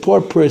Oni, the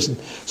poor person.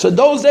 So in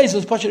those days it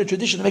was such a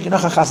tradition to make a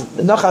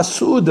Nacha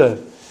Suda,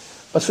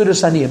 a Suda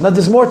Saniyim. Now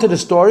there's more to the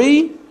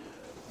story,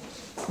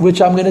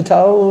 which I'm going to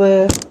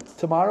tell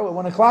tomorrow at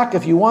 1 o'clock.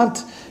 If you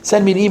want,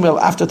 send me an email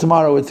after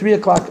tomorrow at 3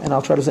 o'clock and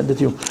I'll try to send it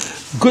to you.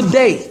 Good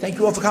day. Thank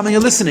you all for coming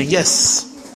and listening. Yes.